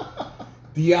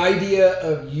 The idea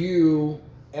of you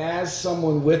as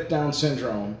someone with Down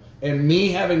syndrome and me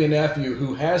having a nephew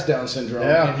who has Down syndrome,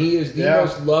 and he is the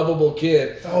most lovable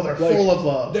kid. Oh, they're full of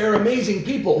love. They're amazing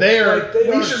people.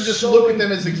 We should just look at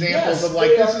them as examples of like,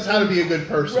 this is how to be a good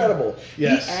person. Incredible.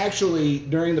 Yes. He actually,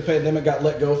 during the pandemic, got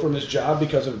let go from his job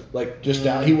because of like just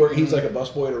down. He's like a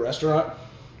busboy at a restaurant,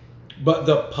 but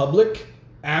the public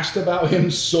asked about him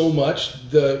so much,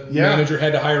 the manager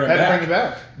had to hire him back. Bring him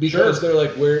back. Because they're like,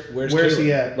 where's Caleb?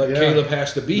 He at? Like, Caleb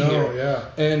has to be here.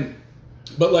 Yeah.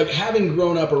 But like, having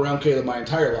grown up around Caleb my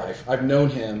entire life, I've known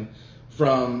him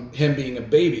from him being a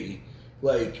baby.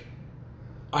 Like,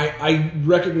 I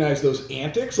recognize those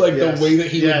antics, like the way that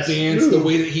he would dance, the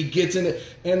way that he gets in it,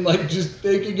 and like just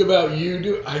thinking about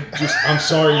you, I'm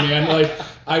sorry, man. Like,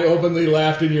 I openly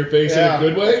laughed in your face in a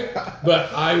good way,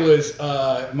 but I was,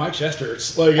 my chest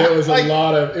hurts. Like, it was a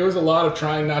lot of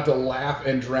trying not to laugh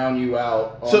and drown you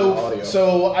out on the audio.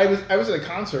 So I was at a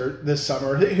concert this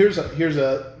summer. Here's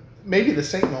a maybe the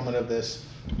same moment of this.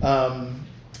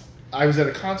 I was at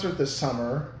a concert this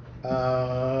summer.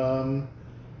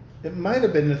 It might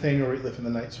have been Nathaniel Rateliff and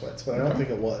the Night Sweats, but I don't think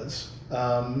it was.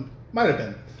 Might have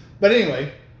been. But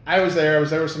anyway, I was there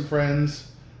with some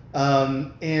friends,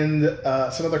 and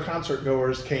some other concert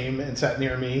goers came and sat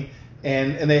near me,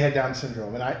 and they had Down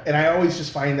syndrome. And I always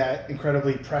just find that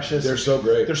incredibly precious. They're so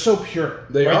great. They're so pure.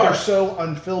 They are. They're so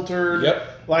unfiltered.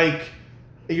 Yep. Like,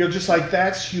 you're just like,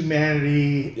 that's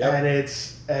humanity at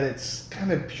its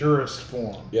kind of purest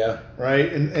form. Yeah.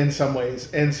 Right? In some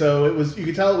ways. And so you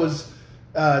could tell it was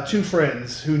two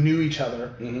friends who knew each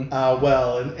other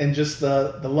well, and just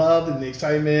the love and the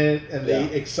excitement and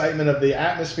the excitement of the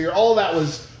atmosphere, all of that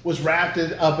was wrapped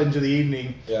up into the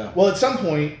evening. Yeah. Well, at some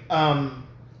point,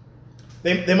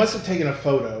 they must have taken a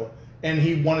photo, and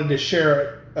he wanted to share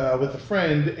it with a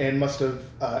friend, and must have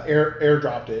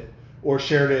airdropped it or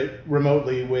shared it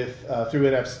remotely with through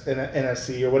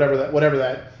NFC or whatever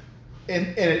that.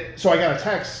 So I got a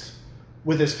text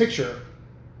with this picture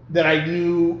that I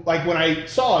knew, like when I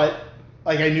saw it,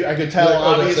 like I could tell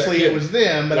obviously it was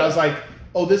them, but I was like,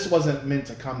 oh, this wasn't meant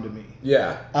to come to me.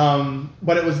 Yeah.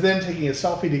 But it was them taking a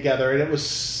selfie together, and it was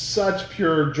such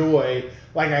pure joy.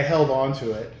 Like, I held on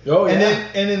to it. Oh, yeah.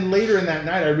 And then later in that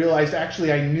night, I realized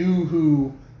actually I knew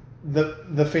who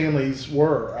the families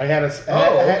were. I had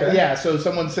okay. So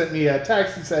someone sent me a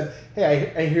text and said,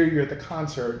 hey, I hear you're at the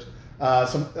concert.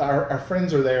 Our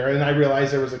friends are there, and I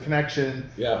realized there was a connection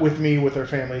with me, with their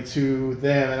family, to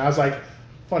them, and I was like,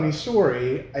 funny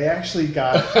story. I actually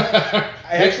got.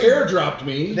 airdropped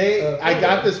me. I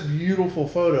got this beautiful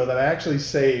photo that I actually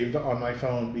saved on my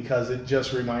phone because it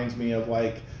just reminds me of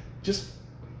like just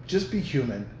be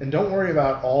human and don't worry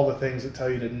about all the things that tell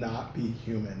you to not be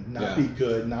human, not be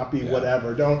good, not be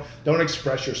whatever. Don't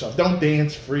express yourself. Don't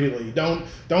dance freely. Don't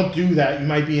do that. You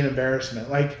might be an embarrassment.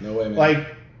 Like no way, man.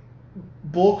 Like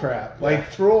bull crap. Like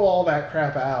throw all that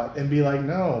crap out and be like,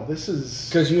 no, this is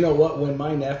because you know what? When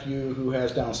my nephew who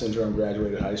has Down syndrome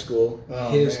graduated high school,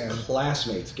 his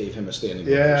classmates gave him a standing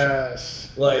ovation.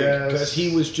 Yes, like because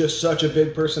he was just such a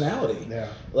big personality. Yeah,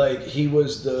 like he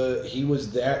was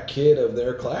that kid of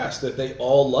their class that they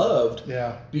all loved.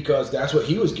 Yeah, because that's what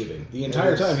he was giving the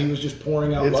entire time. He was just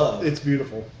pouring out love. It's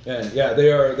beautiful. And yeah,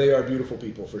 they are beautiful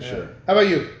people for sure. How about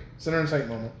you? Center and Saint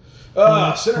moment.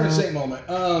 Center and Saint moment.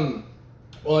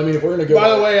 Well, I mean, if we're going to go... By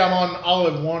the way, I'm on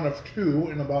olive 1 of 2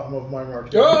 in the bottom of my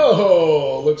martini.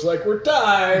 Oh, looks like we're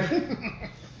tied.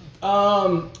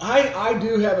 I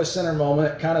do have a center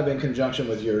moment, kind of in conjunction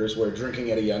with yours, where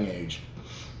drinking at a young age.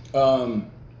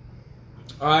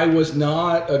 I was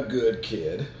not a good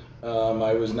kid.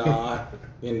 I was not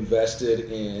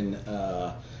invested in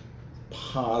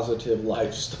positive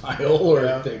lifestyle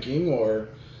or thinking or,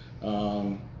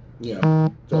 fill in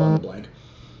the blank.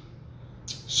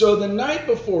 So the night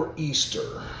before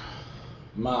Easter,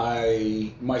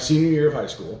 my senior year of high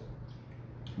school,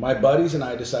 my buddies and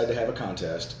I decided to have a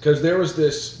contest because there was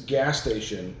this gas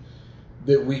station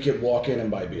that we could walk in and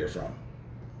buy beer from.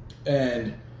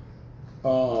 And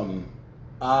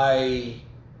I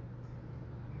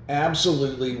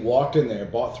absolutely walked in there,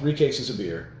 bought 3 cases of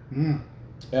beer,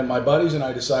 and my buddies and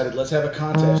I decided, let's have a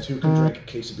contest who can drink a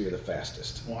case of beer the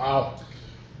fastest. Wow.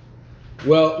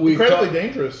 Well, we incredibly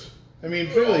dangerous. I mean,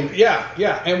 really.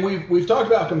 Yeah, and we've talked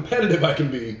about how competitive I can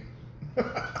be,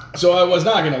 so I was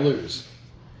not going to lose.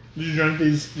 Did you drink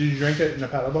these? Did you drink it in a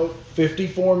paddle boat?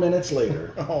 54 minutes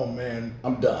later, oh man,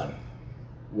 I'm done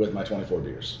with my 24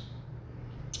 beers.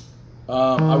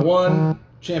 I won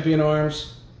champion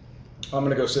arms. I'm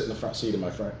going to go sit in the front seat of my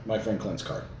friend Clint's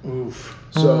car. Oof.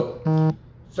 So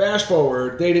fast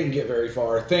forward, they didn't get very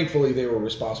far. Thankfully, they were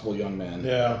responsible young men.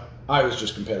 Yeah. I was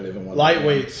just competitive and won.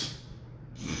 Lightweights.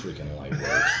 Freaking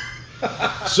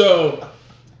lightweights. So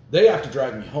they have to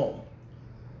drag me home.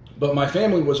 But my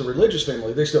family was a religious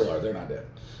family. They still are. They're not dead.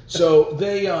 So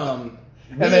they and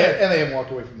they haven't walked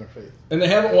away from their faith. And they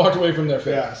haven't walked away from their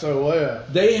faith. Yeah. So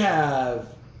they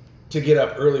have to get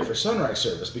up early for sunrise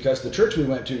service because the church we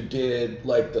went to did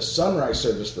like the sunrise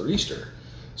service for Easter.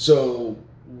 So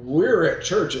we're at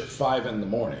church at 5 a.m.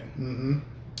 Mm-hmm.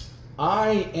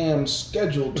 I am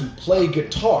scheduled to play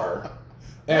guitar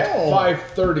at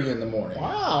 5:30 in the morning.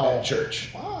 Wow. At church.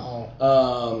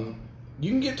 Wow. You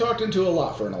can get talked into a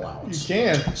lot for an allowance. You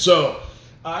can. So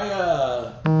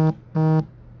I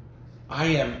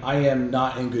am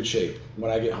not in good shape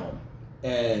when I get home.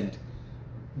 And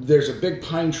there's a big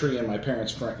pine tree in my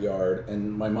parents' front yard,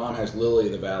 and my mom has lily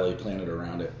of the valley planted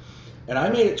around it. And I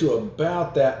made it to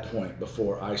about that point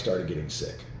before I started getting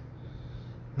sick.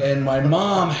 And my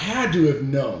mom had to have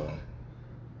known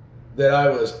that I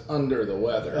was under the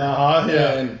weather.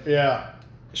 Yeah.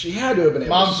 She had to have been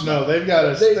able Moms to know. They've got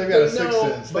a sixth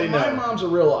sense. But my mom's a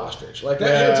real ostrich. Like, that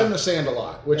head's in the sand a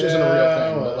lot, which isn't a real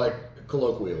thing, but like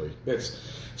colloquially. It's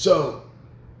so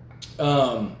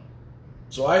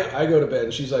I go to bed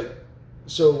and she's like,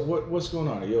 so what's going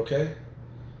on? Are you okay?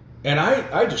 And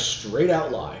I just straight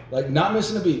out lie. Like, not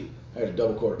missing a beat. I had a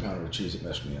double quarter pounder with cheese that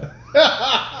messed me up.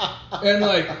 And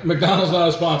like, McDonald's not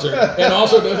a sponsor, and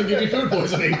also doesn't give you food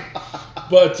poisoning.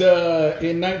 But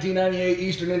in 1998,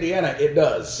 Eastern Indiana, it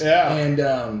does. Yeah. And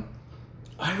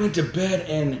I went to bed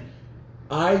and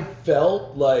I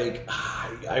felt like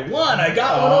I won. I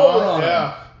got one over on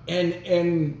him.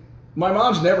 And my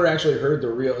mom's never actually heard the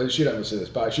real. She doesn't listen to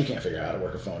this podcast. She can't figure out how to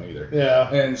work a phone either.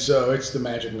 Yeah. And so it's the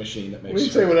magic machine that makes. We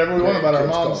can say whatever we want about our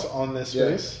moms on this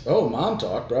space. Oh, Mom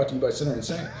Talk, brought to you by Sinner and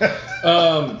Saint.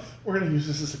 We're going to use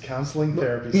this as a counseling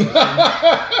therapy session.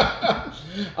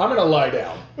 I'm going to lie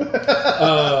down.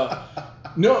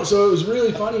 No, so it was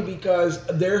really funny because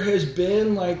there has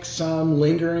been like some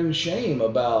lingering shame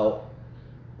about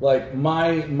like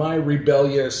my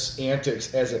rebellious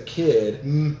antics as a kid.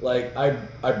 Like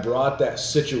I brought that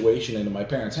situation into my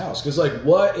parents' house because like,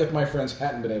 what if my friends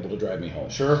hadn't been able to drive me home?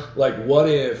 Sure. Like, what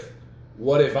if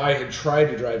I had tried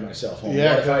to drive myself home?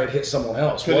 Yeah, what if I had hit someone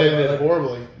else? Could have ended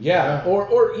horribly. Yeah.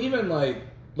 Or even like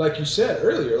you said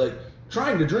earlier, like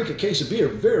trying to drink a case of beer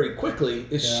very quickly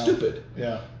is stupid.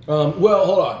 Yeah. Well,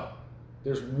 hold on.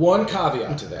 There's one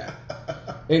caveat to that.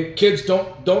 And kids,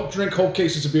 don't drink whole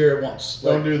cases of beer at once.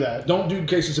 Don't do that. Don't do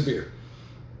cases of beer.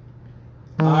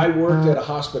 I worked at a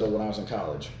hospital when I was in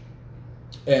college,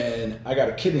 and I got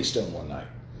a kidney stone one night.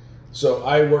 So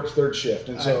I worked third shift,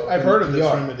 and so I've heard of this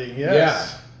ER. remedy. Yes. Yeah.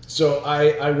 So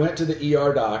I went to the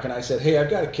ER doc and I said, "Hey, I've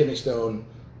got a kidney stone.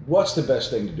 What's the best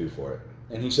thing to do for it?"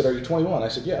 And he said, "Are you 21?" I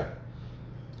said, "Yeah."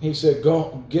 He said,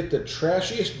 "Go get the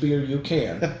trashiest beer you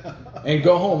can, and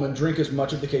go home and drink as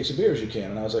much of the case of beer as you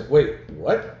can." And I was like, "Wait,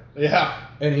 what?" Yeah.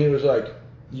 And he was like,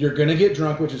 "You're gonna get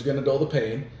drunk, which is gonna dull the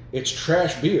pain. It's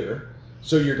trash beer,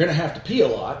 so you're gonna have to pee a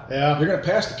lot. Yeah. You're gonna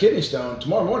pass the kidney stone.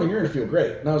 Tomorrow morning, you're gonna feel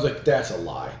great." And I was like, "That's a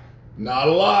lie." Not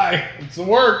a lie. It's a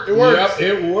work. It works. Yep,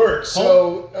 it works.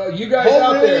 So you guys Home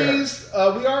out remedies,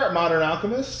 we are at Modern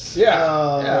Alchemists.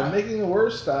 Yeah. Making the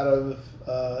worst out of,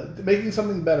 making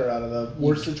something better out of the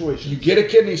worst situation. You get a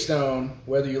kidney stone,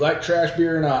 whether you like trash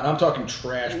beer or not. I'm talking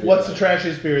trash beer. What's the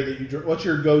trashiest beer that you drink? What's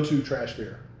your go-to trash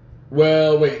beer?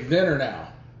 Well, wait, then or now?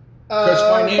 Because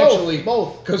financially,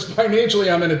 both. Because financially,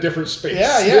 I'm in a different space.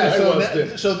 Yeah. than I was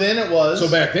then. So then it was. So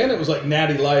back then, it was like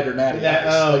Natty Light or Natty Ice,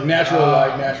 oh, like natural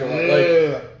light,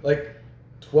 yeah. like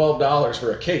 $12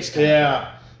 for a case.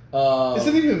 Yeah. Of. Is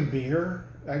it even beer?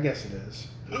 I guess it is.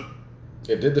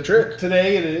 It did the trick.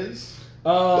 Today it is.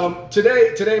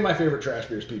 Today my favorite trash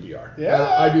beer is PBR.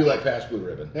 Yeah. I do like Pabst Blue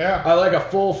Ribbon. Yeah. I like a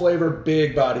full flavor,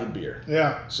 big bodied beer.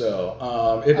 Yeah.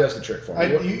 So it does the trick for me.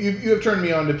 You have turned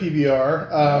me on to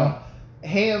PBR.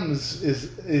 Hams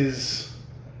is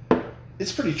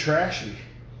it's pretty trashy.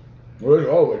 We're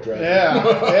always trashy.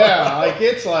 Yeah. Like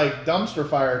it's like dumpster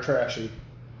fire trashy.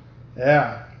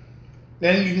 Yeah.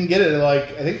 And you can get it at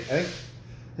like I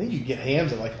think you can get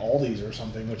hams at like Aldi's or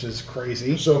something, which is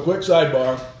crazy. So quick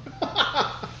sidebar.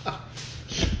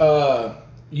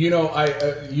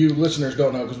 You listeners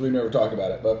don't know because we've never talked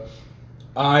about it, but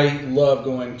I love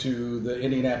going to the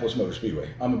Indianapolis Motor Speedway.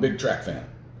 I'm a big track fan.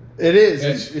 It is.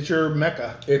 And It's your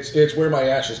mecca. It's where my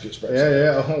ashes get spread.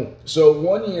 Yeah. Oh. So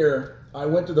one year I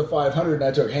went to the 500 and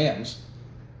I took hams,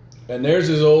 and there's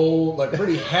this old, like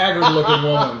pretty haggard looking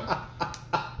woman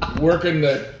working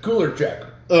the cooler check.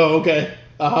 Oh, okay.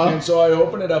 And so I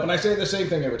open it up, and I say the same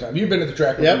thing every time. You've been to the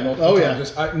track with me multiple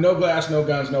times. Yeah. No glass, no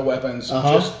guns, no weapons,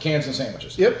 just cans and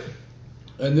sandwiches. Yep.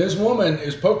 And this woman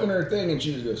is poking her thing, and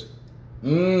she just goes,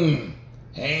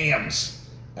 hams.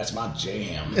 That's my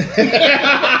jam. And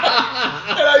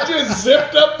I just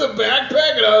zipped up the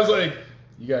backpack, and I was like,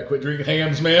 you got to quit drinking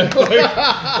hams, man.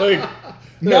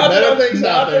 Not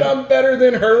that I'm better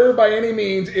than her by any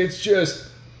means. It's just...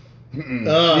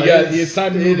 it's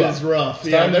time to move up. It is rough.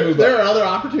 It's time to move there up. are other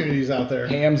opportunities out there.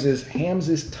 Hams is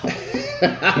tough.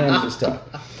 Hams is tough.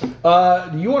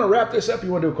 Do you want to wrap this up? Or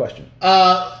you want to do a question?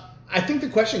 I think the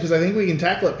question, because I think we can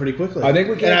tackle it pretty quickly. I think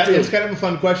we can. And it's kind of a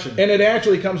fun question. And it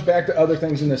actually comes back to other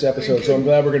things in this episode, so I'm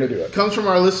glad we're going to do it. Comes from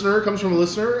a listener.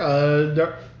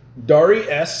 Dari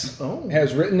S. Oh.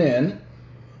 has written in,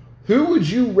 who would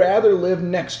you rather live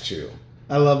next to?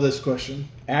 I love this question.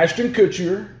 Ashton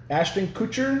Kutcher,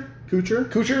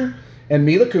 and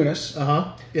Mila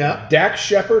Kunis. Yeah. Dax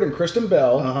Shepard and Kristen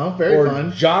Bell. Very or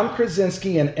fun. John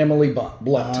Krasinski and Emily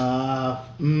Blunt.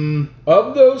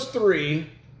 Of those three,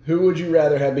 who would you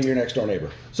rather have be your next door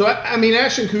neighbor? So I mean,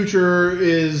 Ashton Kutcher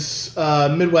is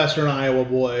Midwestern Iowa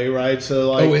boy, right?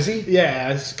 So like, is he?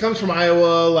 Yeah, comes from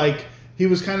Iowa. Like he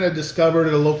was kind of discovered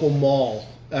at a local mall.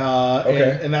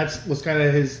 And that was kind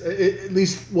of his, at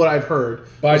least what I've heard.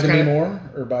 By Demi Moore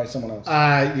or by someone else?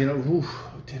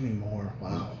 Demi Moore.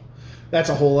 Wow, that's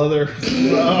a whole other.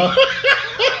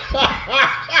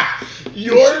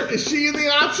 Is she in the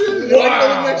option? Wow. Like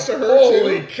living next to her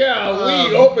Holy too? cow!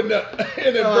 We opened up an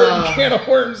inadvertent can of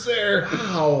worms there.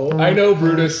 Wow. I know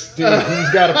Brutus. Dude, he's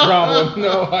got a problem.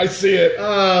 No, I see it.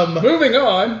 Moving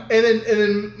on. And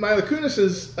then Mila Kunis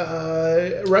is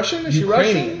Russian. Is Ukrainian. she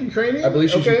Russian? Ukrainian? I believe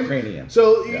she's Ukrainian.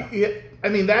 So I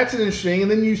mean that's an interesting.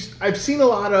 And then I've seen a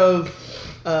lot of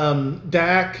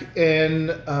Dak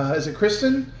and is it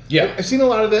Kristen? Yeah, I've seen a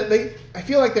lot of that. I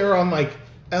feel like they're on like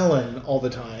Ellen all the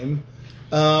time.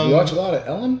 You watch a lot of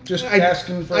Ellen? Just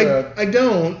asking for I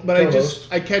don't, but co-host.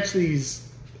 I catch these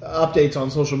updates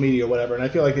on social media or whatever, and I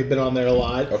feel like they've been on there a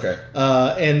lot. Okay.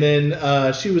 And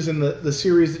then she was in the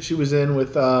series that she was in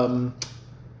with what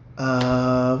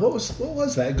was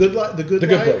that?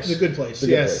 The Good Place.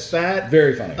 Yes, that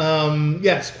very funny.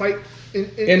 Yes, quite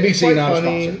NBC quite not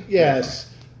funny. a sponsor. Yes.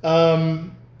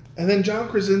 And then John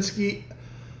Krasinski.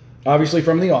 Obviously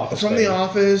from The Office. From The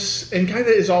Office, and kind of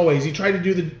as always, he tried to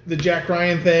do the Jack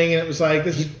Ryan thing, and it was like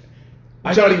this.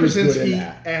 I thought he was good in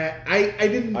that. I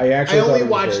didn't. I only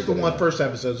watched the first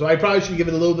episode, so I probably should give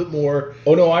it a little bit more.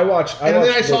 Oh no, I watched. And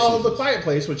then I saw The Quiet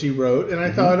Place, which he wrote, and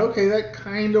I thought, okay, that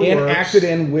kind of works. And acted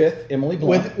in with Emily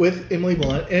Blunt. With Emily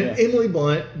Blunt, and Emily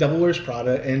Blunt, Devil Wears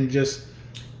Prada, and just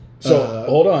So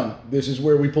hold on. This is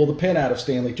where we pull the pin out of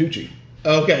Stanley Tucci.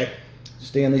 Okay.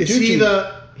 Stanley Is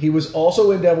Tucci. He was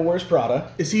also in Devil Wears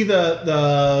Prada. Is he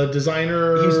the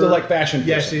designer? He's the fashion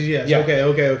person. Yes. Yeah.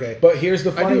 Okay. But here's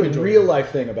the funny real him.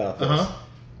 life thing about this. Uh-huh.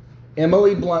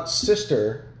 Emily Blunt's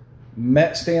sister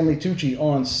met Stanley Tucci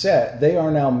on set. They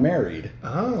are now married.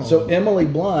 Oh. So Emily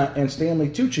Blunt and Stanley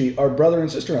Tucci are brother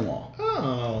and sister-in-law.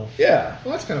 Oh. Yeah.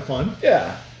 Well, that's kind of fun.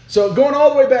 Yeah. So going all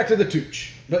the way back to the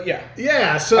Tucci. But yeah.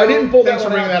 Yeah, so I didn't pull that thanks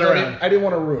one for out bringing that because around. I didn't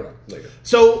want to ruin it later.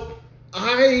 So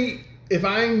if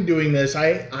I'm doing this,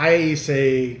 I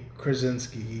say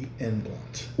Krasinski and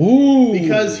Blunt. Ooh.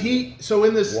 Because in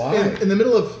the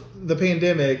middle of the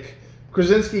pandemic,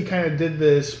 Krasinski kind of did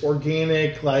this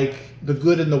organic, like the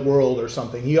good in the world or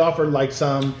something. He offered like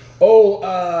some. What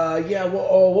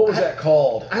was that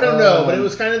called? I don't know, but it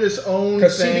was kind of this own thing.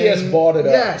 Because CBS bought it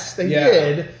up. Yes, they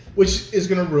did, which is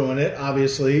going to ruin it,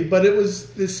 obviously. But it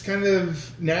was this kind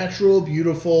of natural,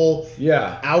 beautiful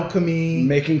alchemy,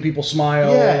 making people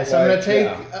smile. Yes, I'm going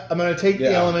to take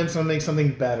the elements and make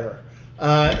something better.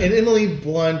 And Emily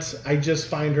Blunt, I just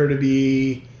find her to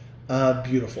be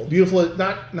beautiful. Beautiful,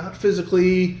 not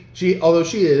physically, although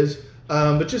she is,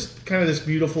 but just kind of this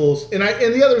beautiful. And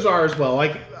the others are as well,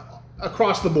 like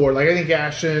across the board. Like I think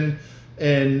Ashton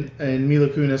and Mila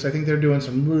Kunis, I think they're doing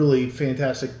some really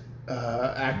fantastic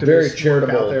activist very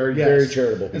charitable work out there. Yes. Very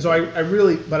charitable. And so I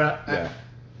really, but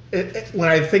when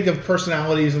I think of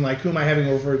personalities and like who am I having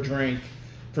over a drink,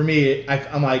 for me,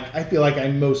 I feel like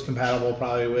I'm most compatible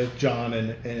probably with John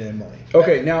and Emily.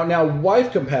 Okay, now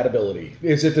wife compatibility.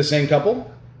 Is it the same couple?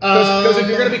 Because if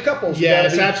you're going to be couples,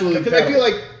 yes, absolutely. Because I feel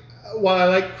like while I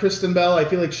like Kristen Bell, I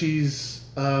feel like she's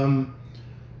not.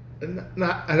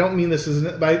 I don't mean this as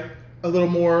but a little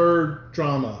more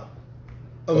drama,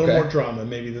 more drama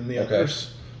maybe than the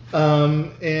others.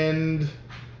 And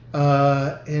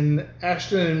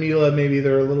Ashton and Mila, maybe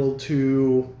they're a little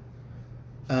too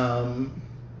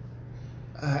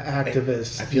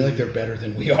activists. I feel like they're better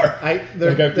than we are. I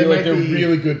feel like they're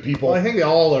really good people. Well, I think they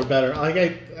all are better. Like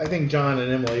I think John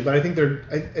and Emily, but I think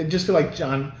I just feel like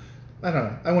John. I don't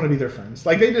know. I want to be their friends.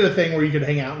 Like they did a thing where you could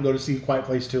hang out and go to see Quiet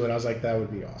Place 2, and I was like, that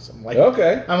would be awesome. Like,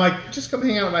 I'm like, just come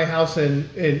hang out at my house in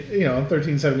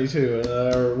 1372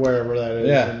 or wherever that is.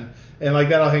 Yeah. And like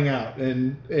that, I'll hang out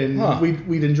and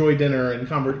we'd enjoy dinner and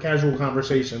casual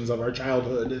conversations of our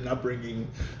childhood and upbringing,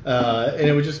 and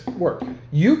it would just work.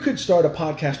 You could start a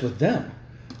podcast with them.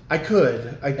 I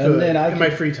could, and then in my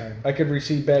free time. I could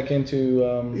recede back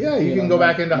into. You can go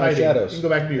back into hiding. Shadows. You can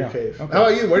go back into your cave. Okay. How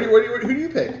about you? Who do you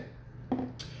pick?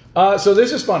 So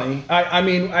this is funny.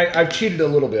 I've cheated a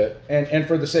little bit, and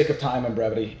for the sake of time and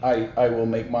brevity, I will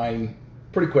make mine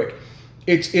pretty quick.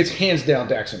 It's hands down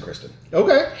Dax and Kristen.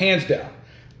 Okay. Hands down.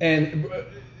 And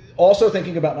also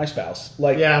thinking about my spouse.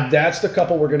 That's the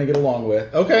couple we're going to get along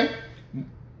with. Okay.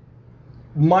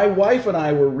 My wife and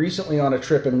I were recently on a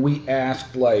trip, and we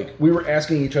were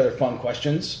asking each other fun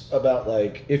questions about,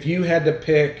 if you had to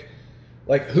pick,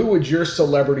 who would your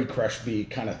celebrity crush be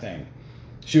kind of thing.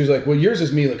 She was like, well, yours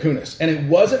is Mila Kunis. And it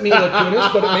wasn't Mila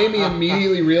Kunis, but it made me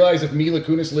immediately realize if Mila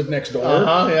Kunis lived next door,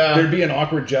 there'd be an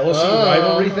awkward jealousy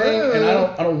rivalry thing. And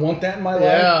I don't want that in my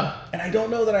life. And I don't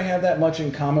know that I have that much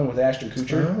in common with Ashton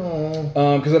Kutcher.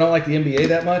 Because I don't like the NBA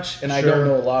that much, and I don't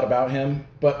know a lot about him.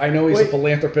 But I know he's a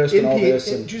philanthropist and all this.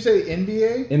 Did you say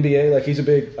NBA? NBA, I think he's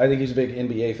a big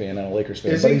NBA fan and a Lakers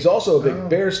fan. But he's also a big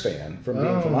Bears fan from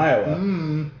being from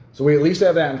Iowa. So we at least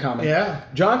have that in common. Yeah.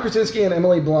 John Krasinski and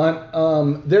Emily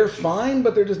Blunt, they're fine,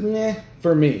 but they're just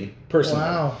for me, personally.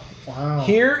 Wow.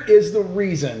 Here is the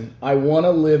reason I want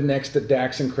to live next to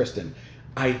Dax and Kristen.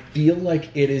 I feel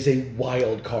like it is a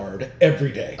wild card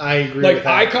every day. I agree. With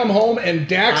that. I come home and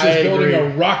Dax is building a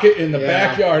rocket in the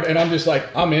backyard, and I'm just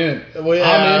like, I'm in. Well,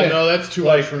 I'm in. No, that's too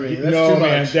much for me. That's too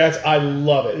much. I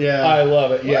love it. Yeah, I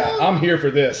love it. Yeah, I'm here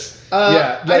for this.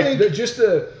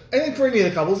 I think for any of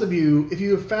the couples, if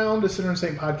you have found a Sinner and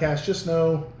Saint podcast, just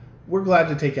know we're glad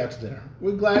to take you out to dinner.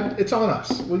 We're glad it's on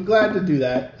us. We're glad to do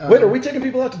that. Wait, are we taking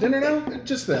people out to dinner now?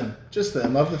 Just them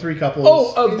of the three couples.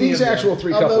 Oh, of these actual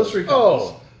three couples. Of those three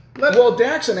couples. Well,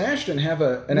 Dax and Ashton have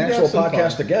an actual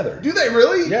podcast together. Do they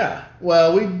really? Yeah.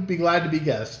 Well, we'd be glad to be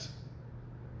guests.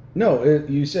 No,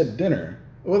 you said dinner.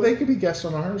 Well, they could be guests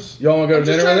on ours. Y'all want to go to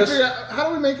dinner with us? How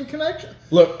do we make a connection?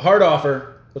 Look, hard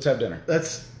offer. Let's have dinner.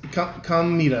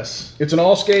 Come meet us. It's an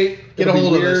all skate. Get a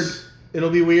hold of us. It'll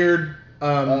be weird.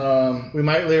 We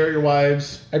might leer at your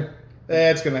wives.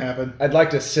 It's gonna happen. I'd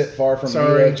like to sit far from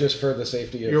you just for the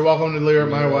safety of. You're welcome to leer at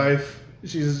my wife.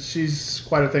 She's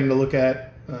quite a thing to look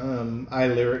at. I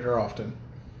leer at her often.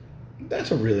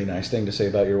 That's a really nice thing to say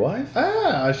about your wife.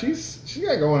 She's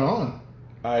got going on.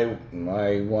 I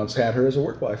once had her as a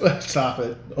work wife. Stop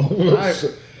it.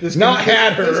 Not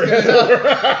had her.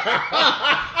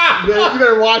 You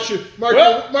better watch it.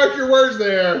 Mark your words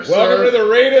there. Welcome sir. to the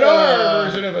rated R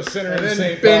version of a Sinner And and then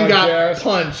Saint Ben podcast. got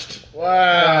punched.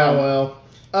 Wow. Well.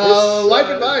 Life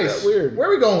This advice. got weird. Where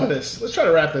are we going with this? Let's try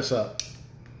to wrap this up.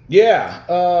 Yeah,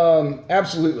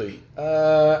 absolutely.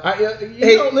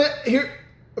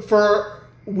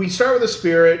 We start with the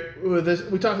spirit. With this,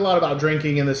 we talk a lot about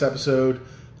drinking in this episode.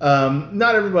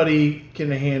 Not everybody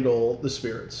can handle the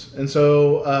spirits, and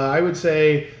so I would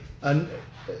say,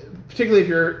 particularly if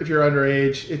you're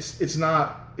underage, it's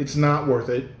not worth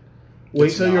it.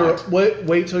 Wait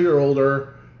till you're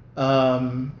older,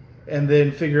 and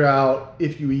then figure out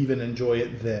if you even enjoy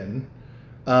it then.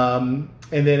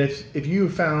 And then if you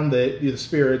found that the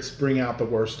spirits bring out the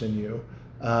worst in you,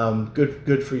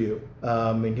 good for you,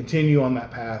 and continue on that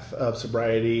path of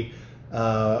sobriety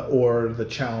or the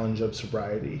challenge of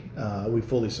sobriety. We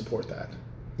fully support that.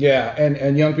 Yeah,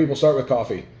 and young people start with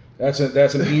coffee. That's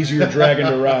an easier dragon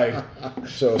to ride.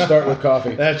 So start with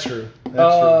coffee. That's true.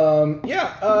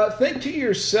 Think to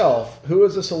yourself, who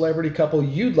is a celebrity couple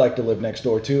you'd like to live next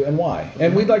door to and why?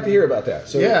 And we'd like to hear about that.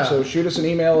 So shoot us an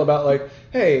email about like,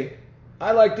 hey,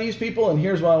 I like these people, and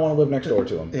here's why I want to live next door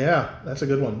to them. Yeah, that's a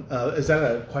good one. Is that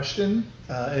a question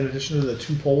in addition to the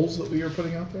 2 polls that we are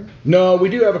putting out there? No, we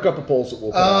do have a couple polls that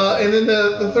we'll put out there. And then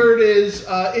the third is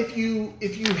if you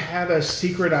have a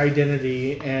secret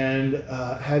identity and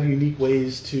have unique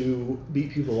ways to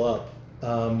beat people up,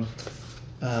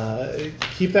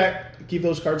 keep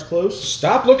those cards close.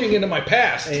 Stop looking into my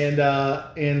past.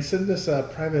 And send us a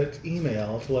private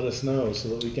email to let us know so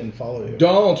that we can follow you.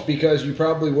 Don't, because you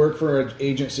probably work for an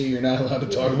agency. You're not allowed to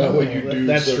talk about what you do.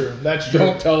 That's true. That's true.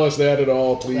 Don't tell us that at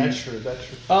all, please. That's true.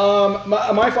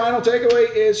 My final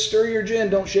takeaway is stir your gin,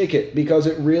 don't shake it, because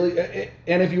it really.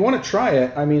 And if you want to try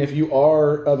it, I mean, if you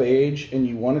are of age and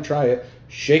you want to try it,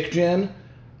 shake gin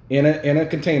in a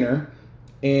container.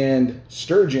 And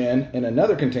stir gin in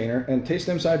another container and taste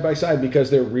them side by side,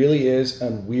 because there really is a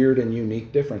weird and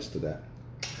unique difference to that.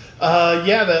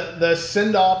 The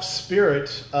send-off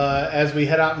spirit as we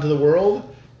head out into the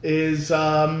world is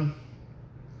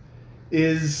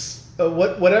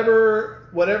whatever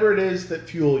it is that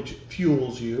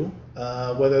fuels you,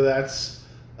 whether that's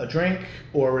a drink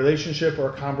or a relationship or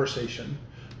a conversation.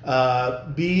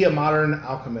 Be a modern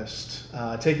alchemist,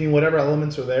 taking whatever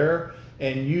elements are there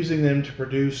and using them to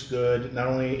produce good, not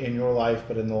only in your life,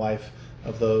 but in the life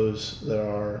of those that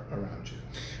are around you.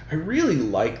 I really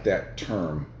like that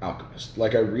term, alchemist.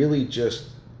 Like, I really just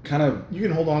kind of... You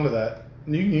can hold on to that.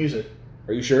 You can use it.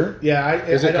 Are you sure? Yeah.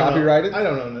 Is it copyrighted? I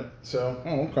don't own it, so...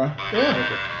 Oh, okay. Yeah.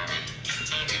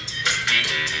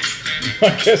 Okay.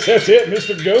 I guess that's it.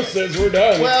 Mr. Ghost says we're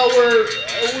done. Well,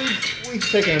 we've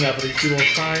taken enough of these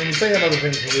people's time. They have other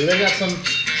things to do. They got some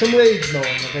raids mowing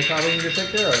that they probably need to take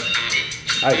care of.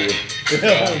 I do.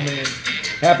 Oh, man.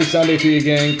 Happy Sunday to you,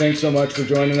 gang. Thanks so much for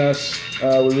joining us. We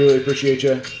really appreciate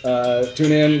you.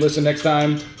 Tune in. Listen next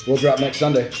time. We'll drop next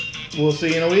Sunday. We'll see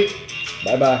you in a week.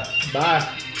 Bye-bye. Bye.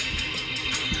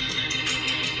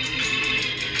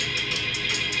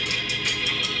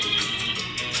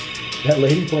 That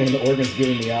lady playing the organ's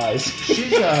giving me eyes.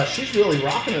 She's really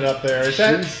rocking it up there.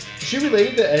 Is she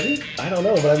related to Eddie? I don't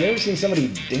know, but I've never seen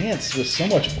somebody dance with so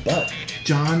much butt.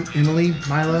 John, Emily,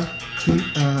 Mila,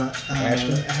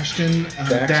 Ashton,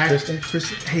 Dax,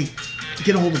 Kristen. Hey,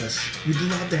 get a hold of us. We'd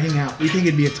love to hang out. We think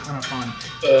it'd be a ton of fun.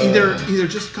 Either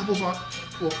just couples on.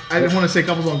 Well, I didn't want to say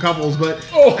couples on couples, but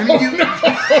I mean,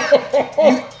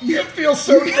 you feel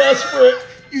so desperate.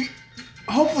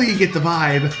 Hopefully, you get the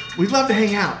vibe. We'd love to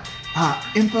hang out.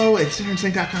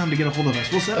 info@sinnerandsaint.com to get a hold of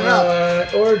us. We'll set it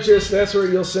up. Or just that's where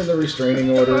you'll send the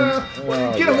restraining order.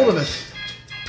 Get a hold of us.